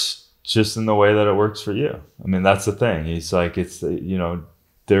works just in the way that it works for you. I mean, that's the thing. He's like,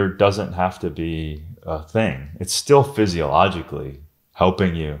 there doesn't have to be a thing. It's still physiologically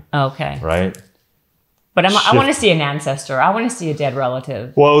helping you. Okay. Right? But I want to see an ancestor. I want to see a dead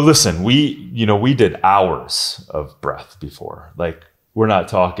relative. Well, listen, we did hours of breath before. Like, we're not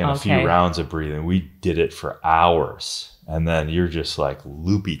talking a few rounds of breathing. We did it for hours. And then you're just like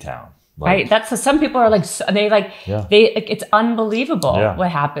loopy town. Like, right. Some people are like, it's unbelievable what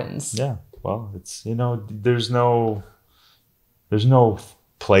happens. Yeah. Well, it's, there's no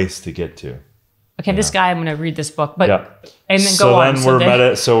place to get to. Okay, this guy, I'm going to read this book, but and then so go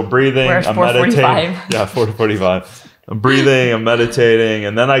on. So breathing, I'm meditating. Yeah, 4:45. I'm breathing, I'm meditating,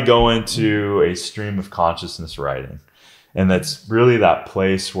 and then I go into a stream of consciousness writing. And that's really that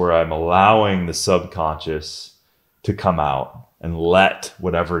place where I'm allowing the subconscious to come out and let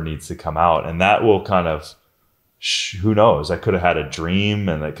whatever needs to come out. And that will kind of, who knows, I could have had a dream,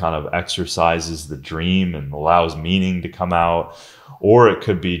 and it kind of exercises the dream and allows meaning to come out. Or it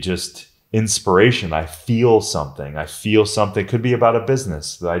could be just inspiration. I feel something. It could be about a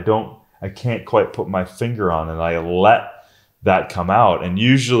business that I can't quite put my finger on, and I let that come out. And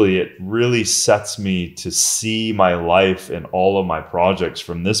usually it really sets me to see my life and all of my projects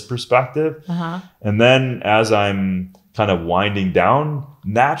from this perspective. And then as I'm kind of winding down,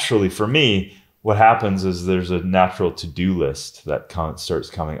 naturally for me, what happens is there's a natural to-do list that starts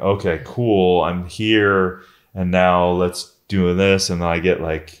coming. Okay, cool. I'm here, and now let's do this. And then I get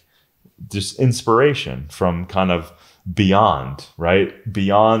like just inspiration from kind of beyond, right?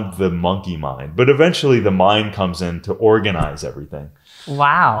 Beyond the monkey mind. But eventually the mind comes in to organize everything.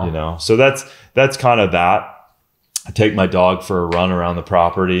 Wow. So that's kind of that. I take my dog for a run around the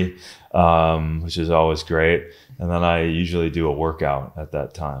property, which is always great. And then I usually do a workout at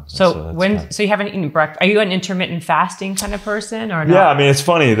that time. So you haven't eaten breakfast. Are you an intermittent fasting kind of person or not? Yeah, I mean, it's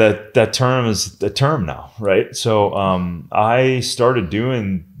funny that term is the term now, right? So I started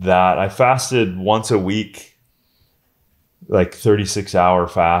doing that. I fasted once a week, like 36-hour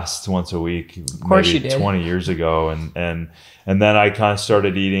fasts once a week. Of course you did. 20 years ago. And then I kind of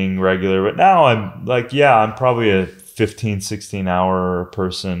started eating regular. But now I'm like, I'm probably a 15, 16-hour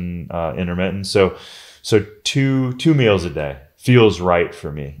person, intermittent. So two meals a day feels right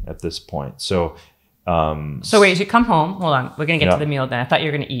for me at this point. So wait, you come home. Hold on. We're going to get to the meal then. I thought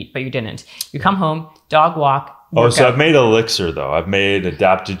you were going to eat, but you didn't. You come home, dog walk. So I've made elixir though. I've made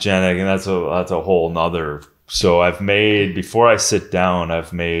adaptogenic, and that's a whole nother. So I've made, before I sit down,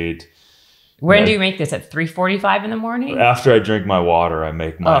 when do you make this? At 3:45 in the morning? After I drink my water, I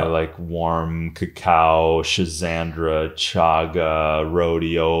make my like warm cacao, Shazandra, Chaga,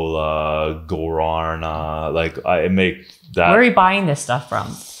 Rhodiola, Guarana. Like I make that. Where are you buying this stuff from?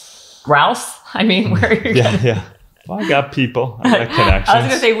 Ralph's? I mean, where are you? Yeah. Well, I got people. I got connections. I was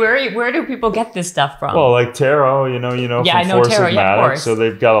going to say, where do people get this stuff from? Well, like Taro, from I know Taro, of course. So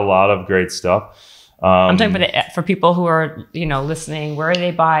they've got a lot of great stuff. I'm talking about for people who are, listening, where do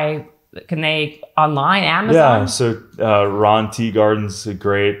they buy? Can they online, Amazon? Yeah, so Ron Teagarden's a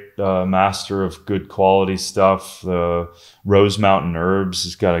great master of good quality stuff. Rose Mountain Herbs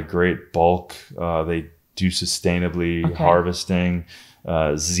has got a great bulk. They do sustainably harvesting.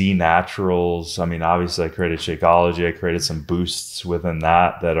 Z Naturals. I mean, obviously I created Shakeology. I created some boosts within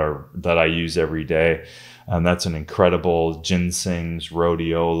that I use every day. And that's an incredible ginsengs,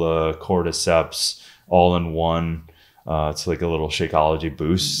 rhodiola, cordyceps, all in one. It's like a little Shakeology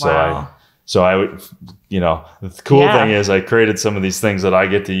boost. Wow. So I would, the cool thing is I created some of these things that I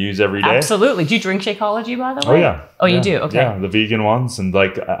get to use every day. Absolutely. Do you drink Shakeology, by the way? Oh, yeah. Oh, you do? Okay. Yeah, the vegan ones. And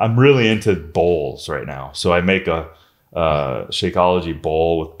like, I'm really into bowls right now. So I make a Shakeology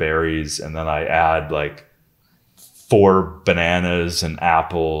bowl with berries, and then I add like 4 bananas and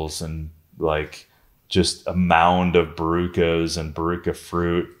apples and like just a mound of baruccas and barucca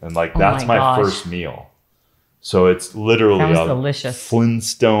fruit, and like that's my first meal. So it's literally a delicious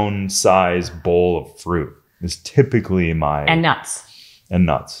Flintstone size bowl of fruit. It's typically and nuts.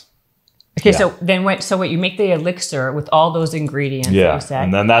 Yeah. Okay, so then what you make the elixir with all those ingredients that you said.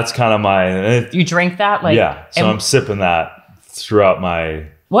 And then that's kind of you drink that? So I'm sipping that throughout my.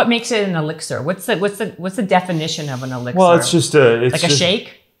 What makes it an elixir? What's the definition of an elixir? Well, it's just a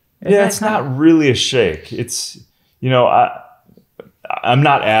shake? It's not really a shake. It's I'm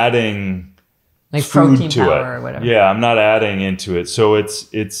not adding like food protein to powder it. or whatever. Yeah, I'm not adding into it. So it's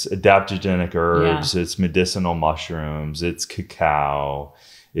adaptogenic herbs, it's medicinal mushrooms, it's cacao,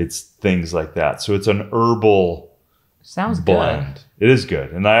 it's things like that. So it's an herbal blend. Good. It is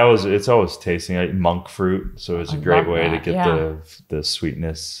good, and it's always tasting like monk fruit. So it's a great way to get the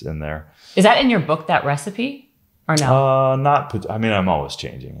sweetness in there. Is that in your book, that recipe, or no? I'm always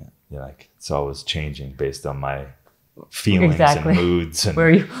changing it. It's always changing based on my feelings and moods and where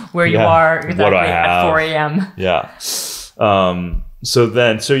you are exactly what I have at 4 a.m. Yeah. I'm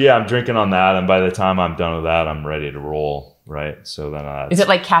drinking on that, and by the time I'm done with that, I'm ready to roll. Right. So then, is it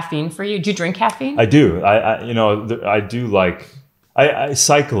like caffeine for you? Do you drink caffeine? I do. I do like. I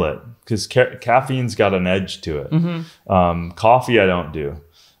cycle it because caffeine's got an edge to it. Mm-hmm. Coffee I don't do.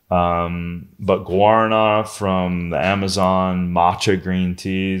 But guarana from the Amazon, matcha green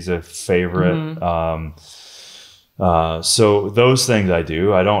tea is a favorite. Mm-hmm. So those things I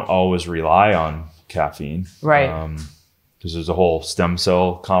do. I don't always rely on caffeine. Right. Because there's a whole stem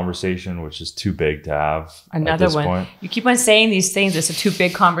cell conversation, which is too big to have. Another at this one. Point. You keep on saying these things. It's a too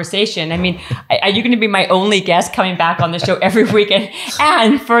big conversation. I mean, are you going to be my only guest coming back on the show every weekend?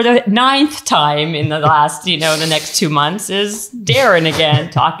 And for the 9th time in the last, the next 2 months is Darin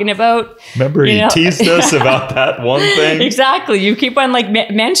again talking about. Remember, he teased us about that one thing. Exactly. You keep on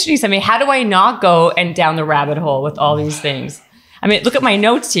mentioning something. How do I not go down the rabbit hole with all these things? I mean, look at my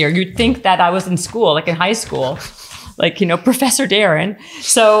notes here. You'd think that I was in school, like in high school. Professor Darin.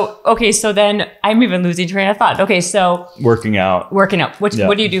 So then I'm even losing train of thought. Okay, so working out. What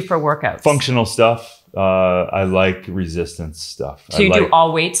do you do for workouts? Functional stuff. I like resistance stuff. So you do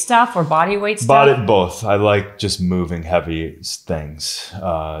all weight stuff or body weight stuff? Both. I like just moving heavy things.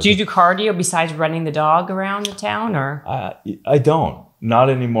 Do you do cardio besides running the dog around the town, or? I don't.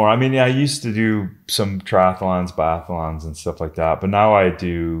 Not anymore. I mean, I used to do some triathlons, biathlons, and stuff like that. But now I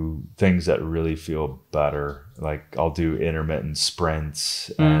do things that really feel better. Like I'll do intermittent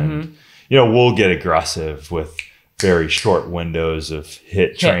sprints, and we'll get aggressive with very short windows of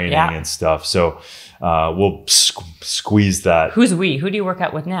HIIT training and stuff. So we'll squeeze that. Who's we? Who do you work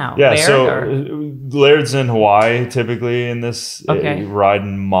out with now? Yeah, Laird, Laird's in Hawaii typically in this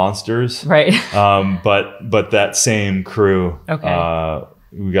riding monsters, right? But that same crew. Okay.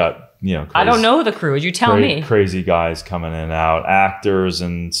 We got crazy, I don't know the crew. Would you tell me? Crazy guys coming in and out, actors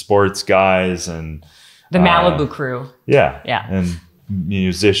and sports guys and the Malibu crew. Yeah, and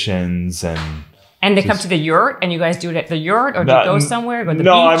musicians and they come to the yurt, and you guys do it at the yurt, or do you go somewhere? Go to the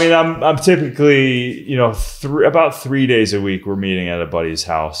beach? I mean, I'm typically, about 3 days a week, we're meeting at a buddy's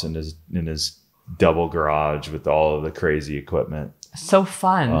house in his double garage with all of the crazy equipment. So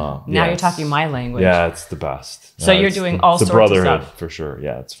fun. Now you're talking my language. Yeah, it's the best. So you're doing all sorts of stuff. It's a brotherhood for sure.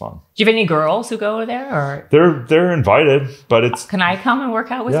 Yeah, it's fun. Do you have any girls who go there, or they're invited? But it's can I come and work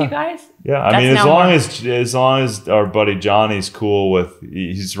out with you guys? Yeah, I mean, as long as our buddy Johnny's cool with,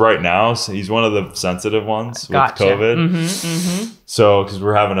 he's right now. So he's one of the sensitive ones with COVID. So because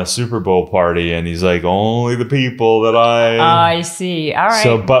we're having a Super Bowl party, and he's like, only the people that I see. All right.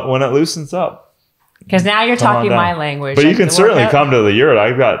 So, but when it loosens up. Because now you're talking my language. But you can certainly come to the yurt.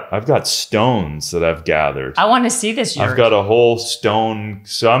 I've got stones that I've gathered. I want to see this yurt. I've got a whole stone.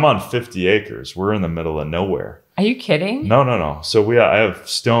 So I'm on 50 acres. We're in the middle of nowhere. Are you kidding? No. So I have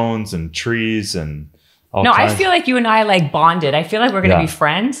stones and trees and all No, kinds. I feel like you and I like bonded. I feel like we're going to be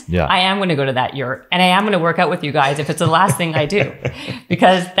friends. Yeah. I am going to go to that yurt, and I am going to work out with you guys if it's the last thing I do,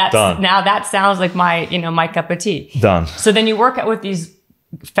 because now that sounds like my cup of tea. Done. So then you work out with these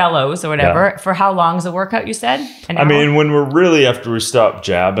fellows or whatever. For how long is the workout, you said? I mean, when we're really, after we stop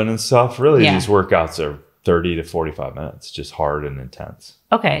jabbing and stuff, really these workouts are 30 to 45 minutes, just hard and intense.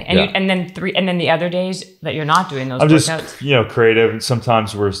 Okay. And then the other days that you're not doing those workouts? I'm just, creative.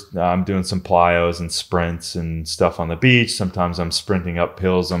 Sometimes I'm doing some plyos and sprints and stuff on the beach. Sometimes I'm sprinting up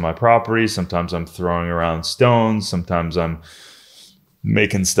hills on my property. Sometimes I'm throwing around stones. Sometimes I'm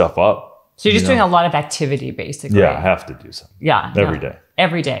making stuff up. So you're just doing a lot of activity, basically. Yeah, I have to do something. Yeah. Every day.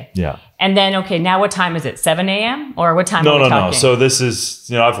 Every day. Yeah. And then, okay, now what time is it? 7 a.m.? Or what time are we talking? No. So this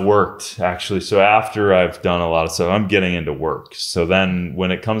is, I've worked actually. So after I've done a lot of stuff, I'm getting into work. So then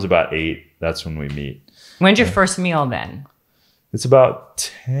when it comes about 8, that's when we meet. When's your first meal then? It's about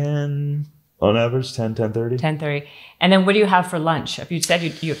 10, on average, 10:30. 10:30. And then what do you have for lunch? If you said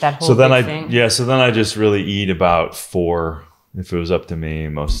you that whole thing. Yeah, so then I just really eat about 4. If it was up to me,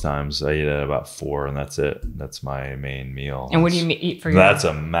 most times I eat at about 4, and that's it. That's my main meal. And what do you eat for your? That's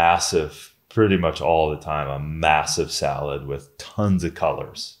a massive, pretty much all the time, a massive salad with tons of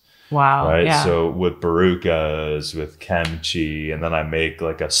colors. Wow. Right. Yeah. So with barukas, with kimchi, and then I make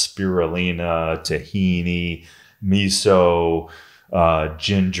like a spirulina, tahini, miso,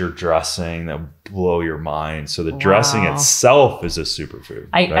 ginger dressing that blow your mind. So the dressing itself is a superfood.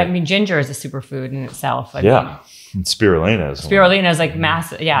 I mean, ginger is a superfood in itself. I mean, and spirulina is spirulina is like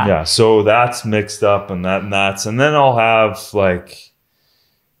massive. Yeah. Yeah. So that's mixed up and then I'll have like,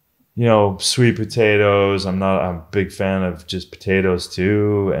 sweet potatoes. I'm a big fan of just potatoes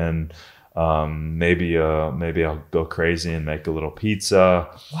too. And maybe I'll go crazy and make a little pizza.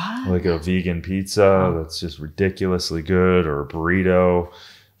 What? Like a vegan pizza that's just ridiculously good, or a burrito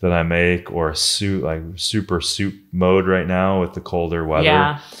that I make, or a soup, like super soup mode right now with the colder weather.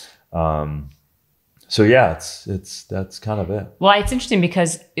 Yeah. So yeah, that's kind of it. Well, it's interesting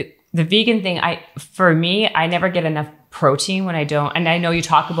because the vegan thing, for me, I never get enough protein when I don't. And I know you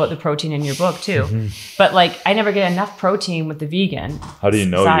talk about the protein in your book too, but like I never get enough protein with the vegan. How do you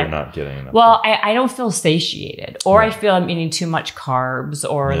know you're not getting enough? Well, I don't feel satiated, or I feel I'm eating too much carbs,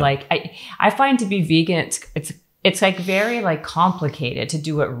 or like I find to be vegan, it's like very like complicated to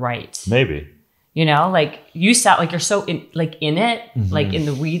do it right. Maybe. Like you sound like you're so in it, like in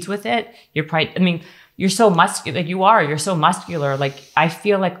the weeds with it. You're probably, I mean, you're so muscular, like you're so muscular. Like I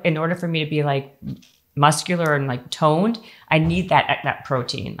feel like in order for me to be like muscular and like toned, I need that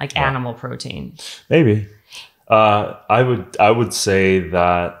protein, like animal protein. Maybe. I would say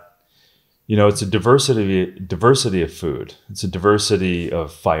that, it's a diversity of food. It's a diversity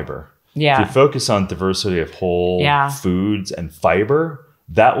of fiber. Yeah. If you focus on diversity of whole foods and fiber,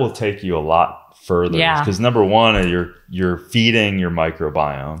 that will take you a lot further. Because number one, you're feeding your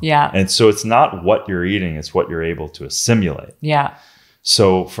microbiome. Yeah. And so it's not what you're eating, it's what you're able to assimilate. Yeah.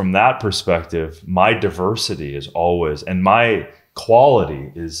 So from that perspective, my diversity is always, and my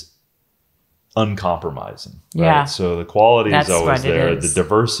quality is uncompromising. Right? Yeah. So the quality is always there. The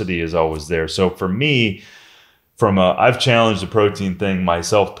diversity is always there. So for me, I've challenged the protein thing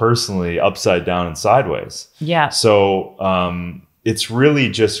myself personally, upside down and sideways. Yeah. So it's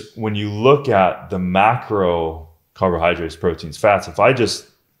really just when you look at the macro carbohydrates, proteins, fats, if I just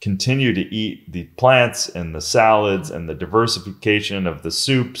continue to eat the plants and the salads and the diversification of the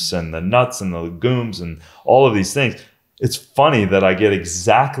soups and the nuts and the legumes and all of these things, it's funny that I get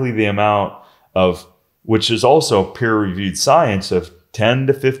exactly the amount of, which is also peer-reviewed science, of 10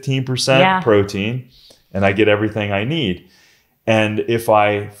 to 15% protein, and I get everything I need. And if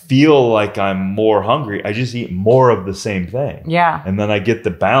I feel like I'm more hungry, I just eat more of the same thing. Yeah. And then I get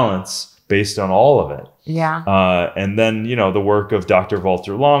the balance based on all of it. Yeah. And then, the work of Dr.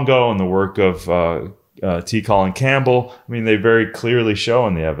 Walter Longo and the work of T. Colin Campbell, I mean, they very clearly show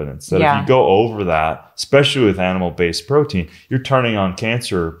in the evidence that if you go over that, especially with animal-based protein, you're turning on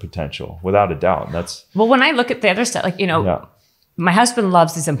cancer potential without a doubt. And that's... Well, when I look at the other stuff, like, my husband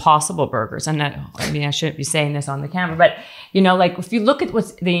loves these Impossible burgers. I shouldn't be saying this on the camera, but, like if you look at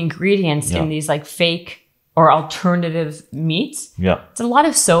what's the ingredients in these like fake or alternative meats, it's a lot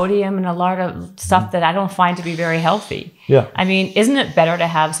of sodium and a lot of stuff that I don't find to be very healthy. Yeah. I mean, isn't it better to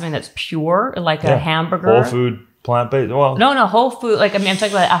have something that's pure, like a hamburger? Whole food, plant-based. Well, no, whole food. Like, I mean, I'm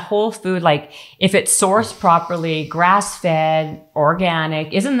talking about a whole food, like if it's sourced properly, grass-fed,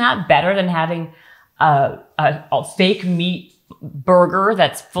 organic, isn't that better than having a fake meat burger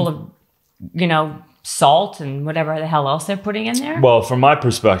that's full of, salt and whatever the hell else they're putting in there? Well, from my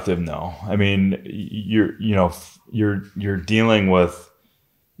perspective, no. I mean, you're dealing with,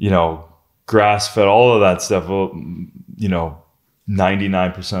 grass-fed, all of that stuff. Well,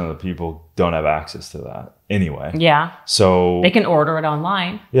 99% of the people don't have access to that anyway. Yeah. So they can order it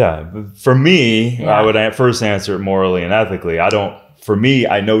online. Yeah. For me, I would first answer it morally and ethically. I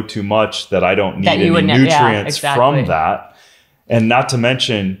know too much that I don't need any nutrients from that. And not to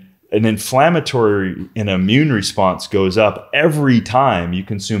mention, an inflammatory and immune response goes up every time you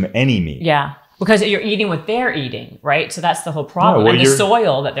consume any meat. Yeah. Because you're eating what they're eating, right? So that's the whole problem. And the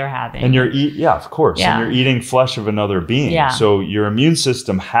soil that they're having. And of course. Yeah. And you're eating flesh of another being. Yeah. So your immune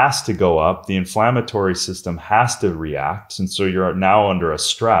system has to go up. The inflammatory system has to react. And so you're now under a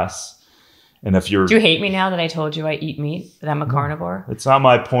stress. And if you're... Do you hate me now that I told you I eat meat, that I'm a carnivore? It's not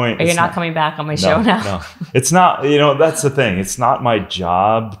my point. Are you not coming back on my show now? No, it's not. That's the thing. It's not my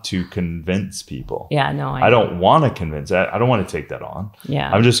job to convince people. Yeah, no. I don't want to convince. I don't want to take that on. Yeah.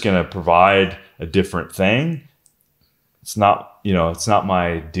 I'm just going to provide a different thing. It's not, it's not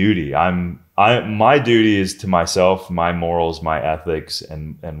my duty. My duty is to myself, my morals, my ethics,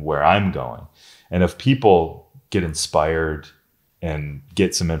 and where I'm going. And if people get inspired and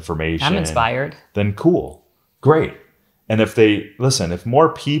get some information, I'm inspired, then cool, great. And if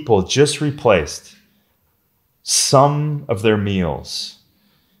more people just replaced some of their meals,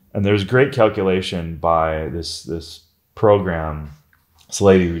 and there's great calculation by this program, this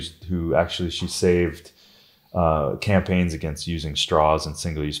lady who actually, she saved campaigns against using straws and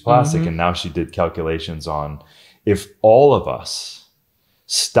single-use plastic. And now she did calculations on if all of us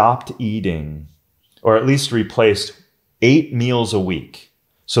stopped eating, or at least replaced 8 meals a week.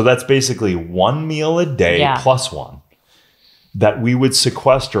 So that's basically 1 meal a day plus one, that we would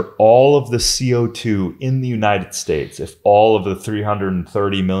sequester all of the CO2 in the United States if all of the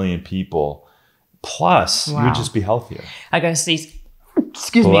 330 million people, plus you would just be healthier. I gotta see.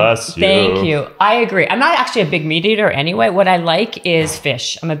 Excuse Bless me. you. Thank you. I agree. I'm not actually a big meat eater anyway. What I like is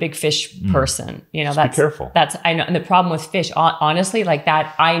fish. I'm a big fish person. Just be careful. I know. And the problem with fish, honestly, like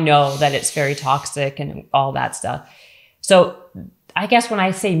that, I know that it's very toxic and all that stuff. So I guess when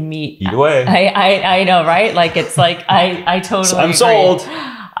I say meat, eat away. I know, right? Like it's like I totally I'm agree. sold.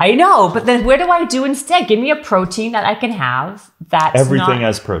 I know, but then where do I do instead? Give me a protein that I can have. That's everything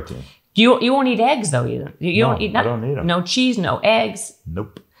has protein. You won't eat eggs though either. You don't eat. I don't need them. No cheese, no eggs.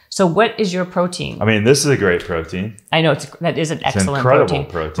 Nope. So what is your protein? I mean, this is a great protein. I know that is an excellent incredible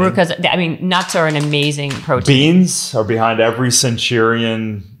protein. Because nuts are an amazing protein. Beans are behind every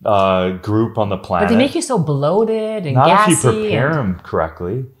centurion group on the planet. But they make you so bloated and not gassy. If you prepare them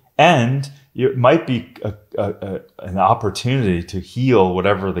correctly, and it might be an opportunity to heal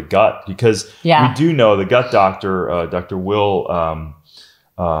whatever the gut, because we do know the gut doctor, Dr. Will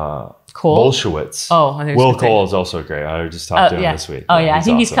Bolshewitz. Will Cole is also great. I just talked to him this week. Oh yeah, I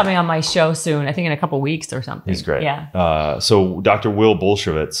think he's coming on my show soon. I think in a couple weeks or something. He's great. Yeah. So Dr. Will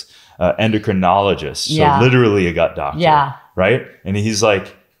Bolshewitz, endocrinologist, so literally a gut doctor. Yeah. Right. And he's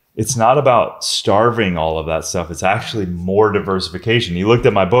like, it's not about starving all of that stuff. It's actually more diversification. He looked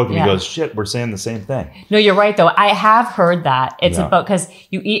at my book and he goes, shit, we're saying the same thing. No, you're right though. I have heard that. It's about, because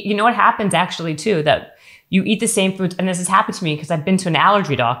you eat, you know what happens actually too, that you eat the same foods. And this has happened to me because I've been to an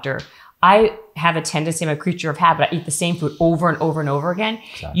allergy doctor. I have a tendency, I'm a creature of habit. I eat the same food over and over and over again.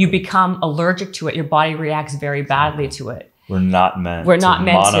 Exactly. You become allergic to it. Your body reacts very badly to it. We're not meant to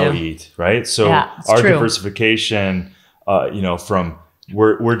mono eat, right? So our diversification, from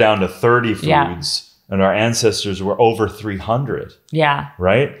we're down to 30 foods, and our ancestors were over 300. Yeah.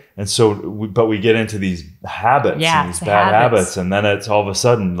 Right? And so, but we get into these habits and these bad habits, and then it's all of a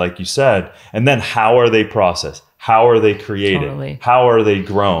sudden, like you said, and then how are they processed? How are they created? Totally. How are they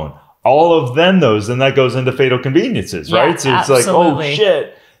grown? All of then that goes into fatal conveniences, right? So it's like, oh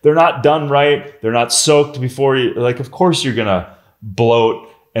shit, they're not done right. They're not soaked before you, like, of course you're going to bloat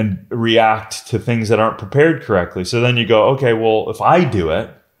and react to things that aren't prepared correctly. So then you go, okay, well, if I do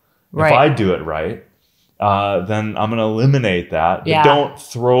it right, then I'm going to eliminate that. But don't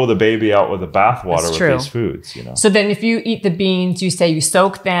throw the baby out with the bathwater with these foods, So then if you eat the beans, you say you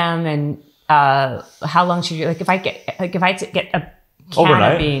soak them, and how long should you, if I get a can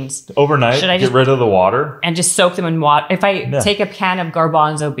of beans. Overnight. Should I get rid of the water? And just soak them in water. If I take a can of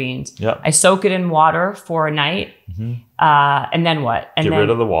garbanzo beans, I soak it in water for a night. And then what? And get rid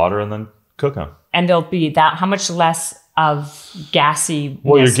of the water and then cook them. And they'll be that, how much less of gassy.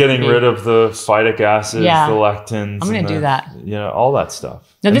 Well, you're getting rid of the phytic acids, the lectins. I'm going to do that. All that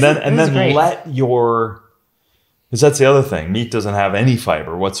stuff. No, and then let Because that's the other thing. Meat doesn't have any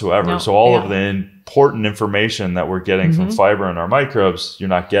fiber whatsoever. No, so all of the important information that we're getting from fiber and our microbes, you're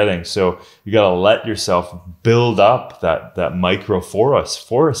not getting. So you got to let yourself build up that micro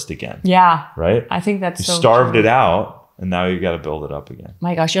forest again. Yeah. Right? I think that's you starved it out. And now you got to build it up again.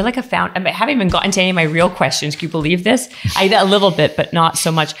 My gosh, you're like a fountain. I haven't even gotten to any of my real questions. Can you believe this? I did a little bit, but not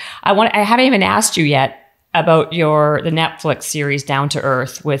so much. I haven't even asked you yet about the Netflix series Down to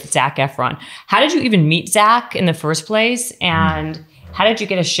Earth with Zac Efron. How did you even meet Zac in the first place? And how did you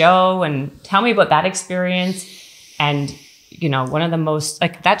get a show? And tell me about that experience. And, one of the most,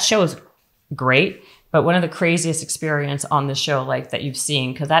 that show is great. But one of the craziest experience on the show, that you've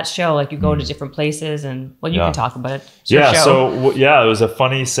seen, because that show, you go to different places and, you can talk about it. It was a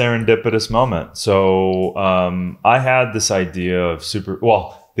funny serendipitous moment. So I had this idea of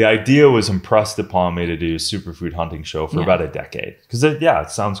the idea was impressed upon me to do a superfood hunting show for about a decade. Because it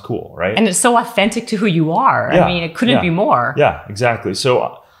sounds cool, right? And it's so authentic to who you are. I mean, it couldn't be more. Yeah, exactly.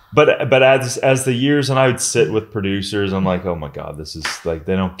 So, but as the years, and I would sit with producers, I'm like, oh my God, this is they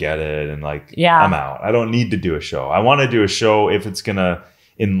don't get it. And I'm out. I don't need to do a show. I want to do a show if it's going to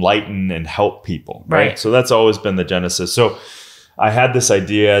enlighten and help people. Right. So that's always been the genesis. So I had this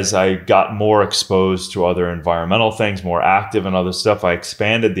idea as I got more exposed to other environmental things, more active and other stuff. I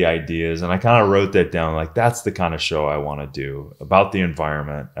expanded the ideas and I kind of wrote that down. That's the kind of show I want to do, about the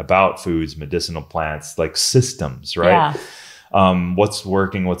environment, about foods, medicinal plants, systems, right? Yeah. What's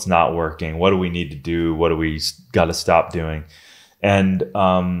working, what's not working, what do we need to do, what do we got to stop doing? And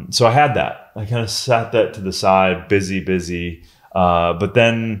so I had that. I kind of sat that to the side, busy. But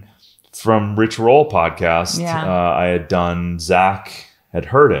then from Rich Roll podcast, I had done, Zac had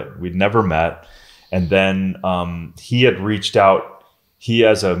heard it. We'd never met. And then he had reached out. He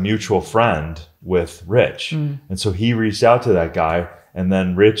has a mutual friend with Rich. And so he reached out to that guy. And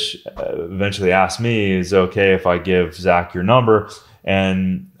then Rich eventually asked me, is it okay if I give Zac your number?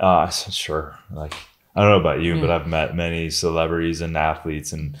 And I said, sure. I don't know about you, but I've met many celebrities and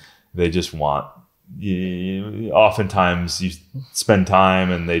athletes, and they just want, oftentimes you spend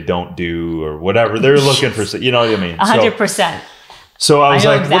time and they don't do or whatever. They're looking for, you know what I mean? 100%. So I was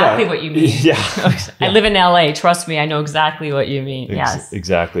I know exactly what you mean. Yeah. I live in LA. Trust me, I know exactly what you mean. Yes.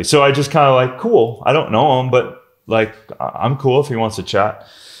 Exactly. So I just kind of cool. I don't know him, but I'm cool if he wants to chat.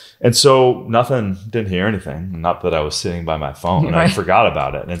 And so didn't hear anything. Not that I was sitting by my phone. Right. I forgot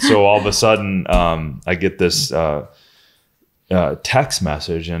about it. And so all of a sudden, I get this text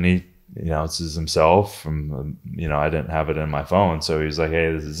message, and he, this is himself from, I didn't have it in my phone. So he was like,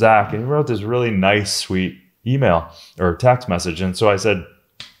 hey, this is Zac. And he wrote this really nice, sweet email or text message. And so I said,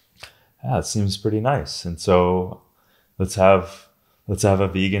 yeah, it seems pretty nice. And so let's have a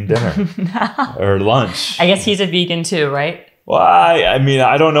vegan dinner or lunch. I guess he's a vegan too, right? Well, I mean,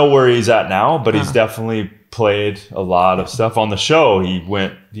 I don't know where he's at now, but he's definitely played a lot of stuff on the show.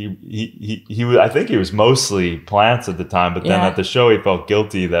 I think he was mostly plants at the time, but then at the show, he felt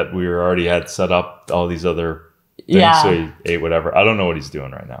guilty that we already had set up all these other things. So he ate whatever. I don't know what he's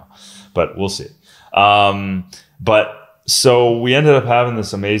doing right now, but we'll see. But so we ended up having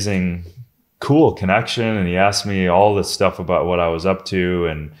this amazing, cool connection, and he asked me all this stuff about what I was up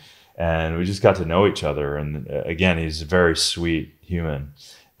to, and we just got to know each other. And again, he's a very sweet human,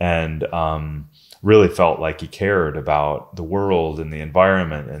 and really felt like he cared about the world and the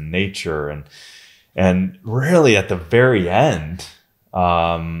environment and nature. And really at the very end,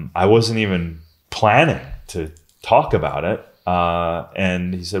 I wasn't even planning to talk about it.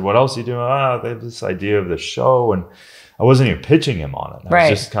 And he said, what else are you doing? They have this idea of the show. And I wasn't even pitching him on it.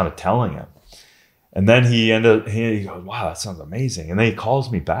 I was just kind of telling him. And then he goes, wow, that sounds amazing. And then he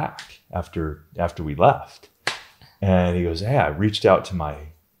calls me back after we left. And he goes, hey, I reached out to my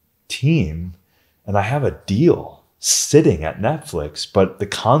team and I have a deal sitting at Netflix, but the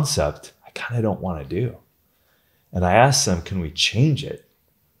concept I kind of don't want to do. And I asked them, can we change it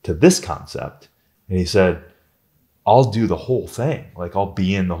to this concept? And he said, I'll do the whole thing. I'll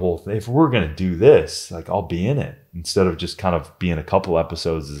be in the whole thing. If we're going to do this, I'll be in it instead of just kind of being a couple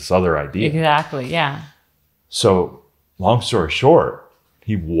episodes of this other idea. Exactly. Yeah. So long story short,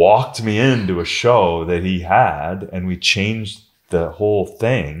 he walked me into a show that he had, and we changed the whole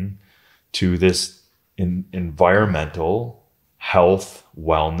thing to this environmental health,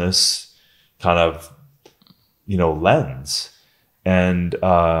 wellness kind of, lens. And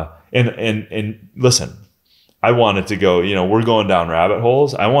listen, I wanted to go, we're going down rabbit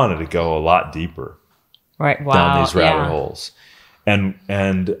holes. I wanted to go a lot deeper down these rabbit holes. And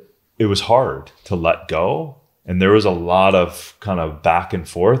it was hard to let go. And there was a lot of kind of back and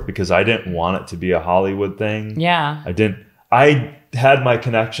forth because I didn't want it to be a Hollywood thing. Yeah. I had my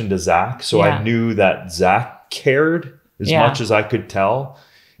connection to Zac. So I knew that Zac cared as much as I could tell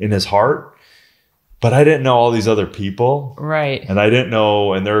in his heart. But I didn't know all these other people. Right. And I didn't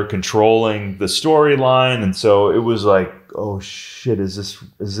know, and they're controlling the storyline. And so it was like, oh shit, is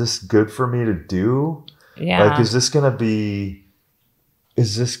this good for me to do? Yeah. Like, is this gonna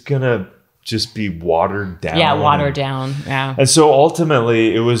just be watered down? Yeah, watered down. Yeah. And so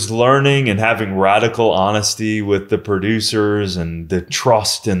ultimately it was learning and having radical honesty with the producers and the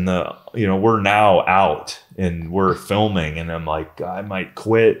trust and we're now out and we're filming, and I'm like, I might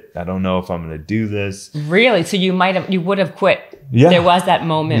quit. I don't know if I'm going to do this. Really? So you would have quit. Yeah. There was that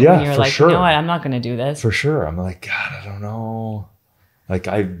moment when you're like, sure. you know what? I'm not going to do this. For sure. I'm like, God, I don't know. Like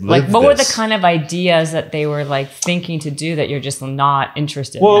what were the kind of ideas that they were like thinking to do that you're just not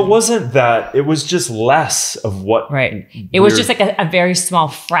interested in? Well, it wasn't that. It was just less of what. Right. It was just like a very small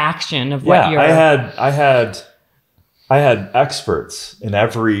fraction of what you're. I had experts in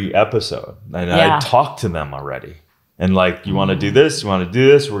every episode, and I talked to them already. And like, you want to do this? You want to do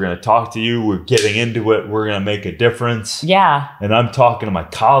this? We're going to talk to you. We're getting into it. We're going to make a difference. Yeah. And I'm talking to my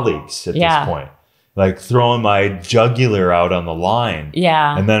colleagues at this point. Like throwing my jugular out on the line.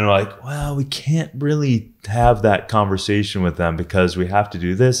 Yeah. And then like, well, we can't really have that conversation with them because we have to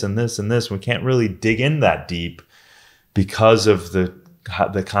do this and this and this. We can't really dig in that deep because of the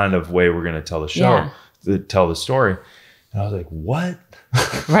kind of way we're going to tell the show, tell the story. And I was like, what?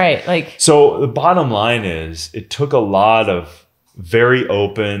 Right. Like, so the bottom line is it took a lot of very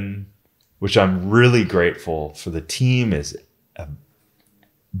open, which I'm really grateful for. The team is a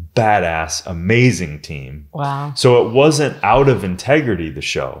badass, amazing team. Wow. So it wasn't out of integrity, the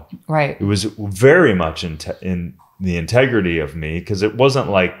show. Right. It was very much in the integrity of me, because it wasn't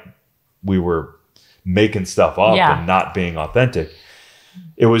like we were making stuff up and not being authentic.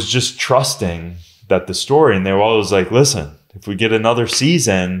 It was just trusting that the story, and they were always like, listen, if we get another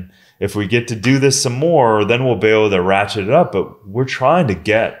season, if we get to do this some more, then we'll be able to ratchet it up. But we're trying to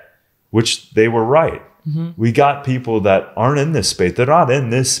get, which they were right. Mm-hmm. We got people that aren't in this space. They're not in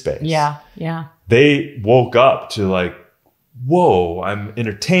this space. Yeah. Yeah. They woke up to like, whoa, I'm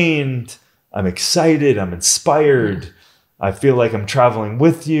entertained. I'm excited. I'm inspired. Mm. I feel like I'm traveling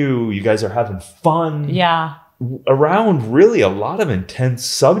with you. You guys are having fun. Yeah. Around really a lot of intense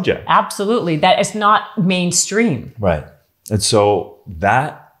subject. Absolutely. That it's not mainstream. Right. And so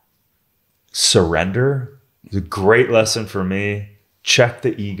that surrender is a great lesson for me. Check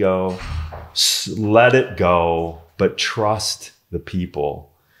the ego, let it go, but trust the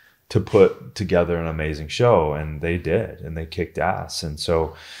people to put together an amazing show. And they did, and they kicked ass. And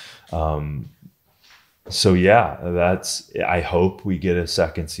so, I hope we get a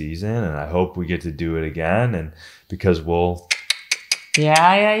second season, and I hope we get to do it again. And because we'll keep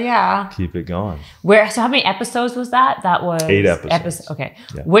it going. So how many episodes was that? That was 8 episodes. Okay.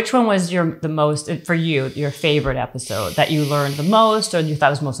 Yeah. Which one was the most, for you, your favorite episode that you learned the most, or you thought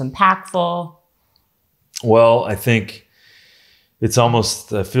was most impactful? Well, I think it's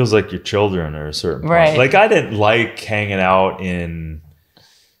almost, it feels like your children are a certain point. Right. Like, I didn't like hanging out in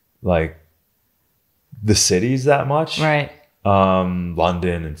like the cities that much. Right.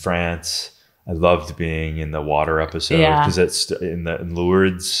 London and France. I loved being in the water episode because it's in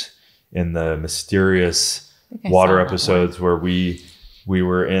Lourdes, in the mysterious water episodes where we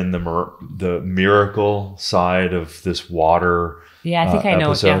were in the miracle side of this water. Yeah, I think I know.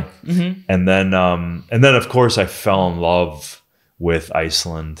 Episode. Yeah. Mm-hmm. And then of course I fell in love with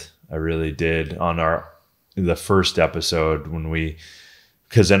Iceland. I really did on the first episode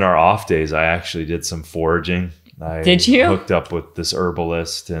because in our off days I actually did some foraging. Did you? Hooked up with this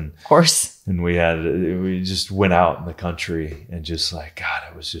herbalist, and of course, and we just went out in the country and just like, God,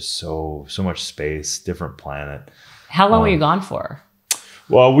 it was just so much space, different planet. How long were you gone for?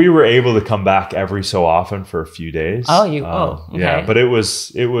 Well, we were able to come back every so often for a few days. Okay. Yeah, but it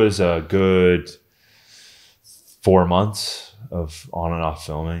was a good 4 months of on and off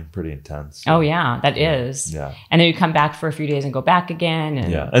filming, pretty intense. Oh yeah, that is. Yeah. And then you come back for a few days and go back again.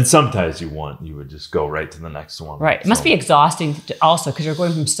 And sometimes you would just go right to the next one. Right. It must be exhausting also, because you're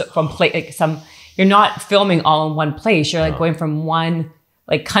going from place you're not filming all in one place. You're like going from one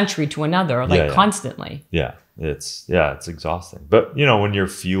like country to another, constantly. Yeah. It's exhausting. But when you're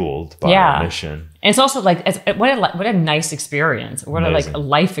fueled by a mission. And it's also like, what a nice experience. What a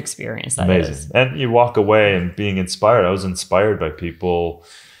life experience that is. And you walk away and being inspired. I was inspired by people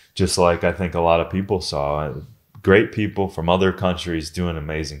just like I think a lot of people saw. Great people from other countries doing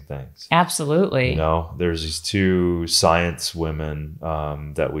amazing things. Absolutely. There's these 2 science women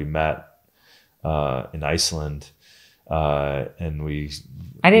that we met in Iceland. And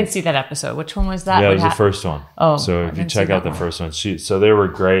I didn't see that episode. Which one was that? Yeah, it was the first one. Oh, so if you check out the first one, so they were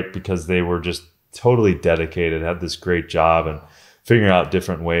great because they were just totally dedicated, had this great job and figuring out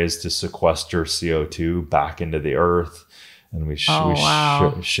different ways to sequester CO2 back into the earth. And we shared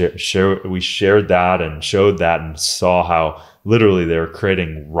that and showed that and saw how literally they were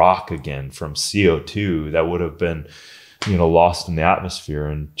creating rock again from CO2 that would have been, lost in the atmosphere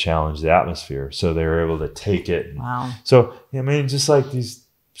and challenged the atmosphere. So they were able to take it. Wow. So, I mean, just like these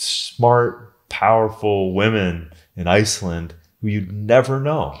smart, powerful women in Iceland who you'd never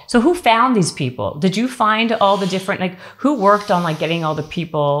know. So who found these people? Did you find all the different, who worked on getting all the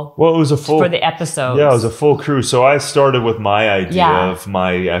people? Well, it was a full for the episodes. Yeah, it was a full crew. So I started with my idea of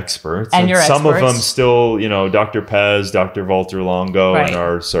my experts, and your some experts. of them still, Dr. Pez, Dr. Walter Longo, in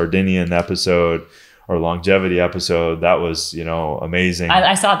our Sardinian episode, our longevity episode. That was, amazing.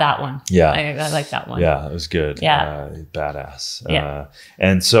 I saw that one. Yeah, I like that one. Yeah, it was good. Yeah, badass. Yeah.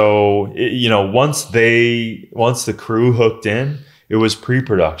 And so, once the crew hooked in, it was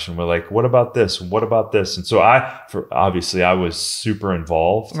pre-production. We're like, what about this? What about this? And so obviously I was super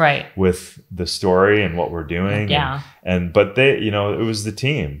involved with the story and what we're doing. Yeah. But they, it was the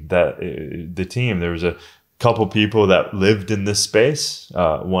team there was a couple people that lived in this space.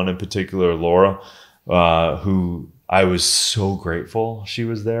 One in particular, Laura, who I was so grateful she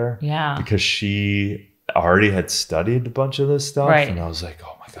was there. Yeah. Because she already had studied a bunch of this stuff. Right. And I was like,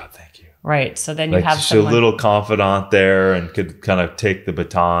 oh my God, thank you. Right. So then you have a little confidant there and could kind of take the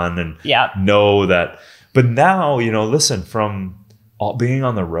baton and know that. But now, listen, from being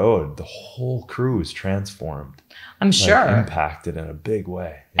on the road, the whole crew is transformed. I'm sure. Impacted in a big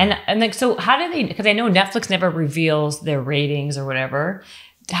way. Yeah. And so how do they, because I know Netflix never reveals their ratings or whatever.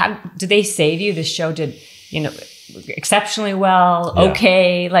 How do they say to you the show did, exceptionally well? Yeah.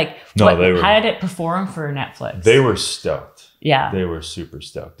 Okay. How did it perform for Netflix? They were stoked. Yeah. They were super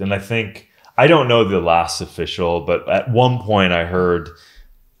stoked. And I don't know the last official, but at one point I heard,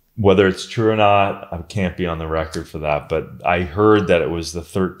 whether it's true or not, I can't be on the record for that, but I heard that it was the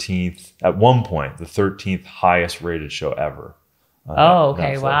 13th highest rated show ever. Oh,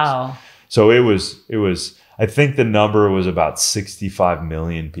 okay. Netflix. Wow. So it was, I think the number was about 65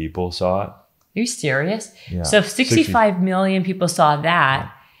 million people saw it. Are you serious? Yeah. So if 65 million people saw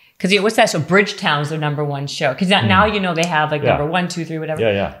that, because what's that show? Bridgetown's their number one show. Because now they have number 1, 2, 3, whatever.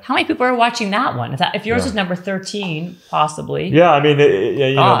 Yeah. How many people are watching that one? If yours is number 13, possibly. Yeah, I mean,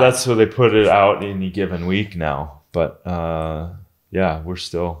 that's where they put it out in any given week now. But we're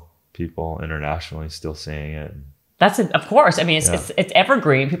still people internationally still seeing it. Of course. I mean, it's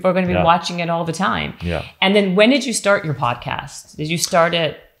evergreen. People are going to be watching it all the time. Yeah. And then when did you start your podcast? Did you start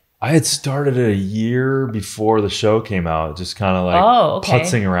it? I had started it a year before the show came out, just kind of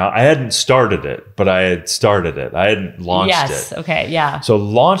putzing around. I hadn't started it, but I had started it. I hadn't launched it. Yes. Okay. Yeah. So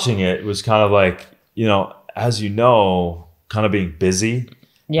launching it was kind of as kind of being busy.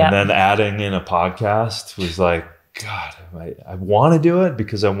 Yeah. And then adding in a podcast was like, God, I want to do it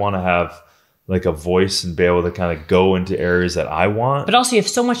because I want to have a voice and be able to kind of go into areas that I want. But also you have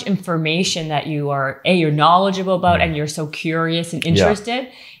so much information that you're knowledgeable about and you're so curious and interested.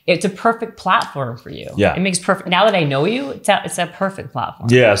 Yeah. It's a perfect platform for you. Yeah. It makes perfect. Now that I know you, it's a perfect platform.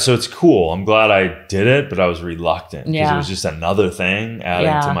 Yeah. So it's cool. I'm glad I did it, but I was reluctant because it was just another thing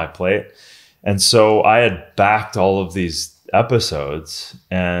adding to my plate. And so I had backed all of these episodes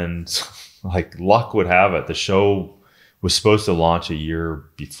and luck would have it, the show was supposed to launch a year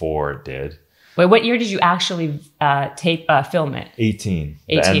before it did. Wait, what year did you actually film it? 18.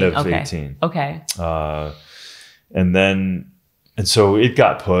 The end of 18. Okay. And so it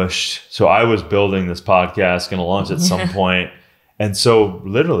got pushed. So I was building this podcast, going to launch at some point. And so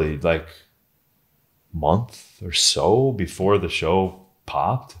literally month or so before the show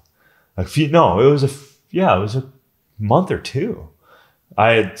popped, it was a month or two.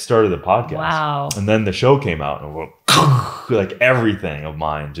 I had started the podcast. Wow. And then the show came out and everything of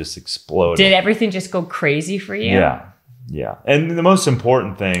mine just exploded. Did everything just go crazy for you? Yeah. Yeah. And the most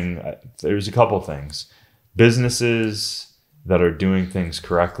important thing, there's a couple things. Businesses that are doing things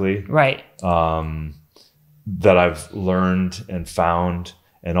correctly. Right. That I've learned and found.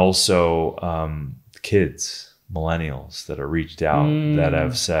 And also kids, millennials that are reached out that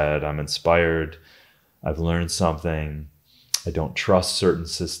have said, I'm inspired. I've learned something. I don't trust certain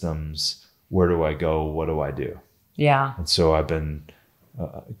systems. Where do I go? What do I do? Yeah. And so I've been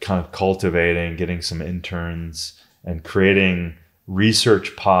kind of cultivating, getting some interns and creating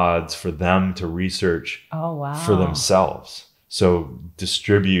research pods for them to research for themselves. So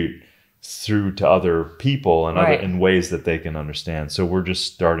distribute through to other people and in ways that they can understand. So we're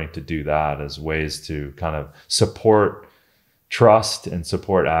just starting to do that as ways to kind of support trust and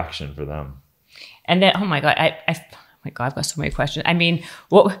support action for them. And then, oh my God, I've got so many questions. I mean,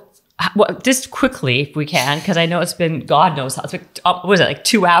 Well, just quickly, if we can, because I know it's been, God knows how, it's been, what was it, like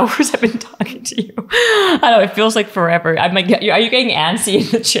 2 hours I've been talking to you. I don't know, it feels like forever. I'm like, are you getting antsy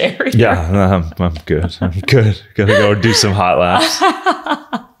in the chair here? Yeah, I'm good. I'm good. Gotta go do some hot laps.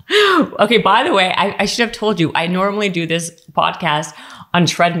 Okay, by the way, I should have told you, I normally do this podcast on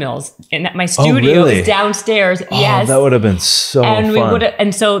treadmills, and my studio is downstairs. Yes, that would have been so fun.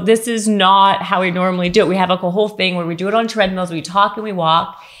 And so this is not how we normally do it. We have like a whole thing where we do it on treadmills. We talk and we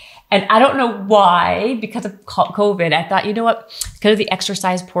walk. And I don't know why, because of COVID, I thought, you know what, because of the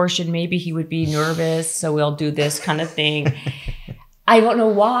exercise portion, maybe he would be nervous. So we'll do this kind of thing. I don't know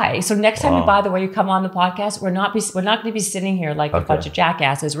why. So next time, by the way, you come on the podcast, we're not going to be sitting here like a bunch of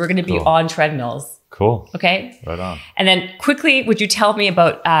jackasses. We're going to be on treadmills. Cool. Okay. Right on. And then quickly, would you tell me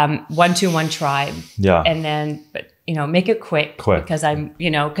about 121 Tribe? Yeah. And then, but make it quick. Because I'm,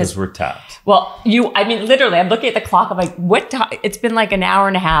 because we're tapped. Well, literally, I'm looking at the clock. I'm like, what time? It's been like an hour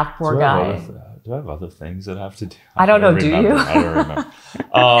and a half. Poor guy. Do I have other things that I have to do? I don't know. Do you? I don't remember.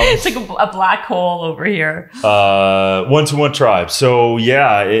 It's like a black hole over here. 121 Tribe. So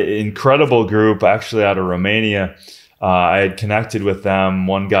yeah, incredible group actually out of Romania. I had connected with them.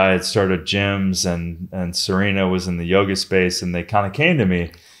 One guy had started gyms and Serena was in the yoga space, and they kind of came to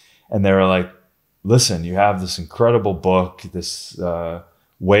me and they were like, listen, you have this incredible book, this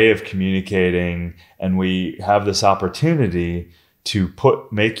way of communicating, and we have this opportunity to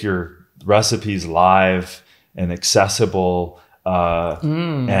make your recipes live and accessible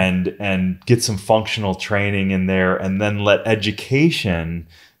and get some functional training in there, and then let education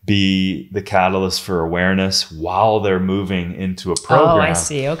be the catalyst for awareness while they're moving into a program. Oh, I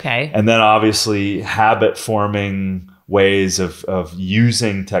see. Okay. And then obviously habit forming ways of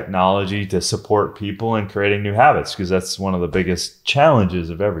using technology to support people and creating new habits, because that's one of the biggest challenges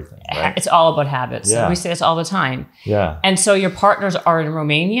of everything, right? It's all about habits. Yeah. We say this all the time. Yeah. And so your partners are in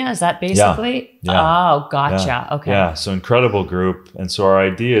Romania, is that basically? Yeah. Oh, gotcha. Yeah. Okay. Yeah. So incredible group. And so our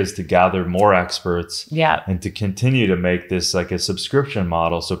idea is to gather more experts and to continue to make this like a subscription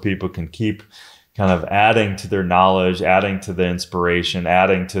model so people can keep kind of adding to their knowledge, adding to the inspiration,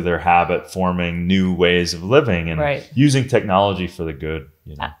 adding to their habit, forming new ways of living and using technology for the good.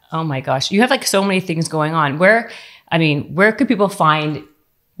 Oh my gosh. You have like so many things going on. Where could people find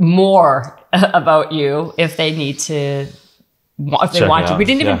more about you if they need to, if they want to? We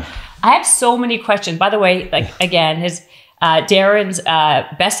didn't even, I have so many questions. By the way, like again, Darin's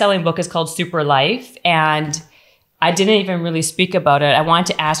best-selling book is called Super Life, and I didn't even really speak about it. I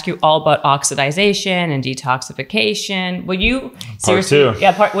wanted to ask you all about oxidization and detoxification. Will you seriously?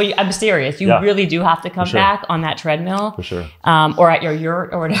 Part 2. Yeah, I'm serious. You really do have to come back on that treadmill. For sure. Or at your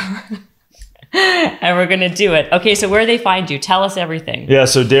yurt or whatever. And we're going to do it. Okay, so where do they find you? Tell us everything. Yeah,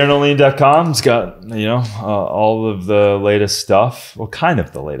 so DarinOlien.com. It's got, all of the latest stuff. Well, kind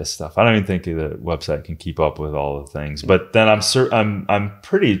of the latest stuff. I don't even think the website can keep up with all the things. But then I'm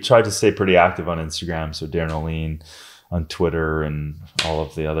tried to stay pretty active on Instagram. So Darin Olien on Twitter and all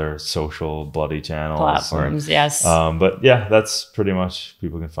of the other social bloody channels. Platforms, yes. But yeah, that's pretty much,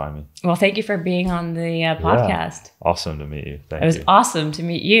 people can find me. Well, thank you for being on the podcast. Yeah. Awesome to meet you. Thank you. It was awesome to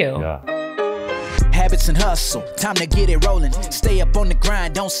meet you. Yeah. Habits and hustle, time to get it rolling. Stay up on the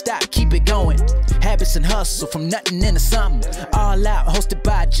grind, don't stop, keep it going. Habits and hustle, from nothing into something. All out, hosted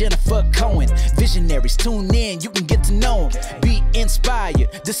by Jennifer Cohen. Visionaries, tune in, you can get to know them. Be inspired,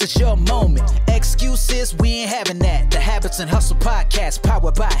 this is your moment. Excuses, we ain't having that. The Habits and Hustle podcast,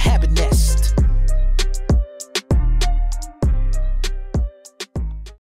 powered by Habit Nest.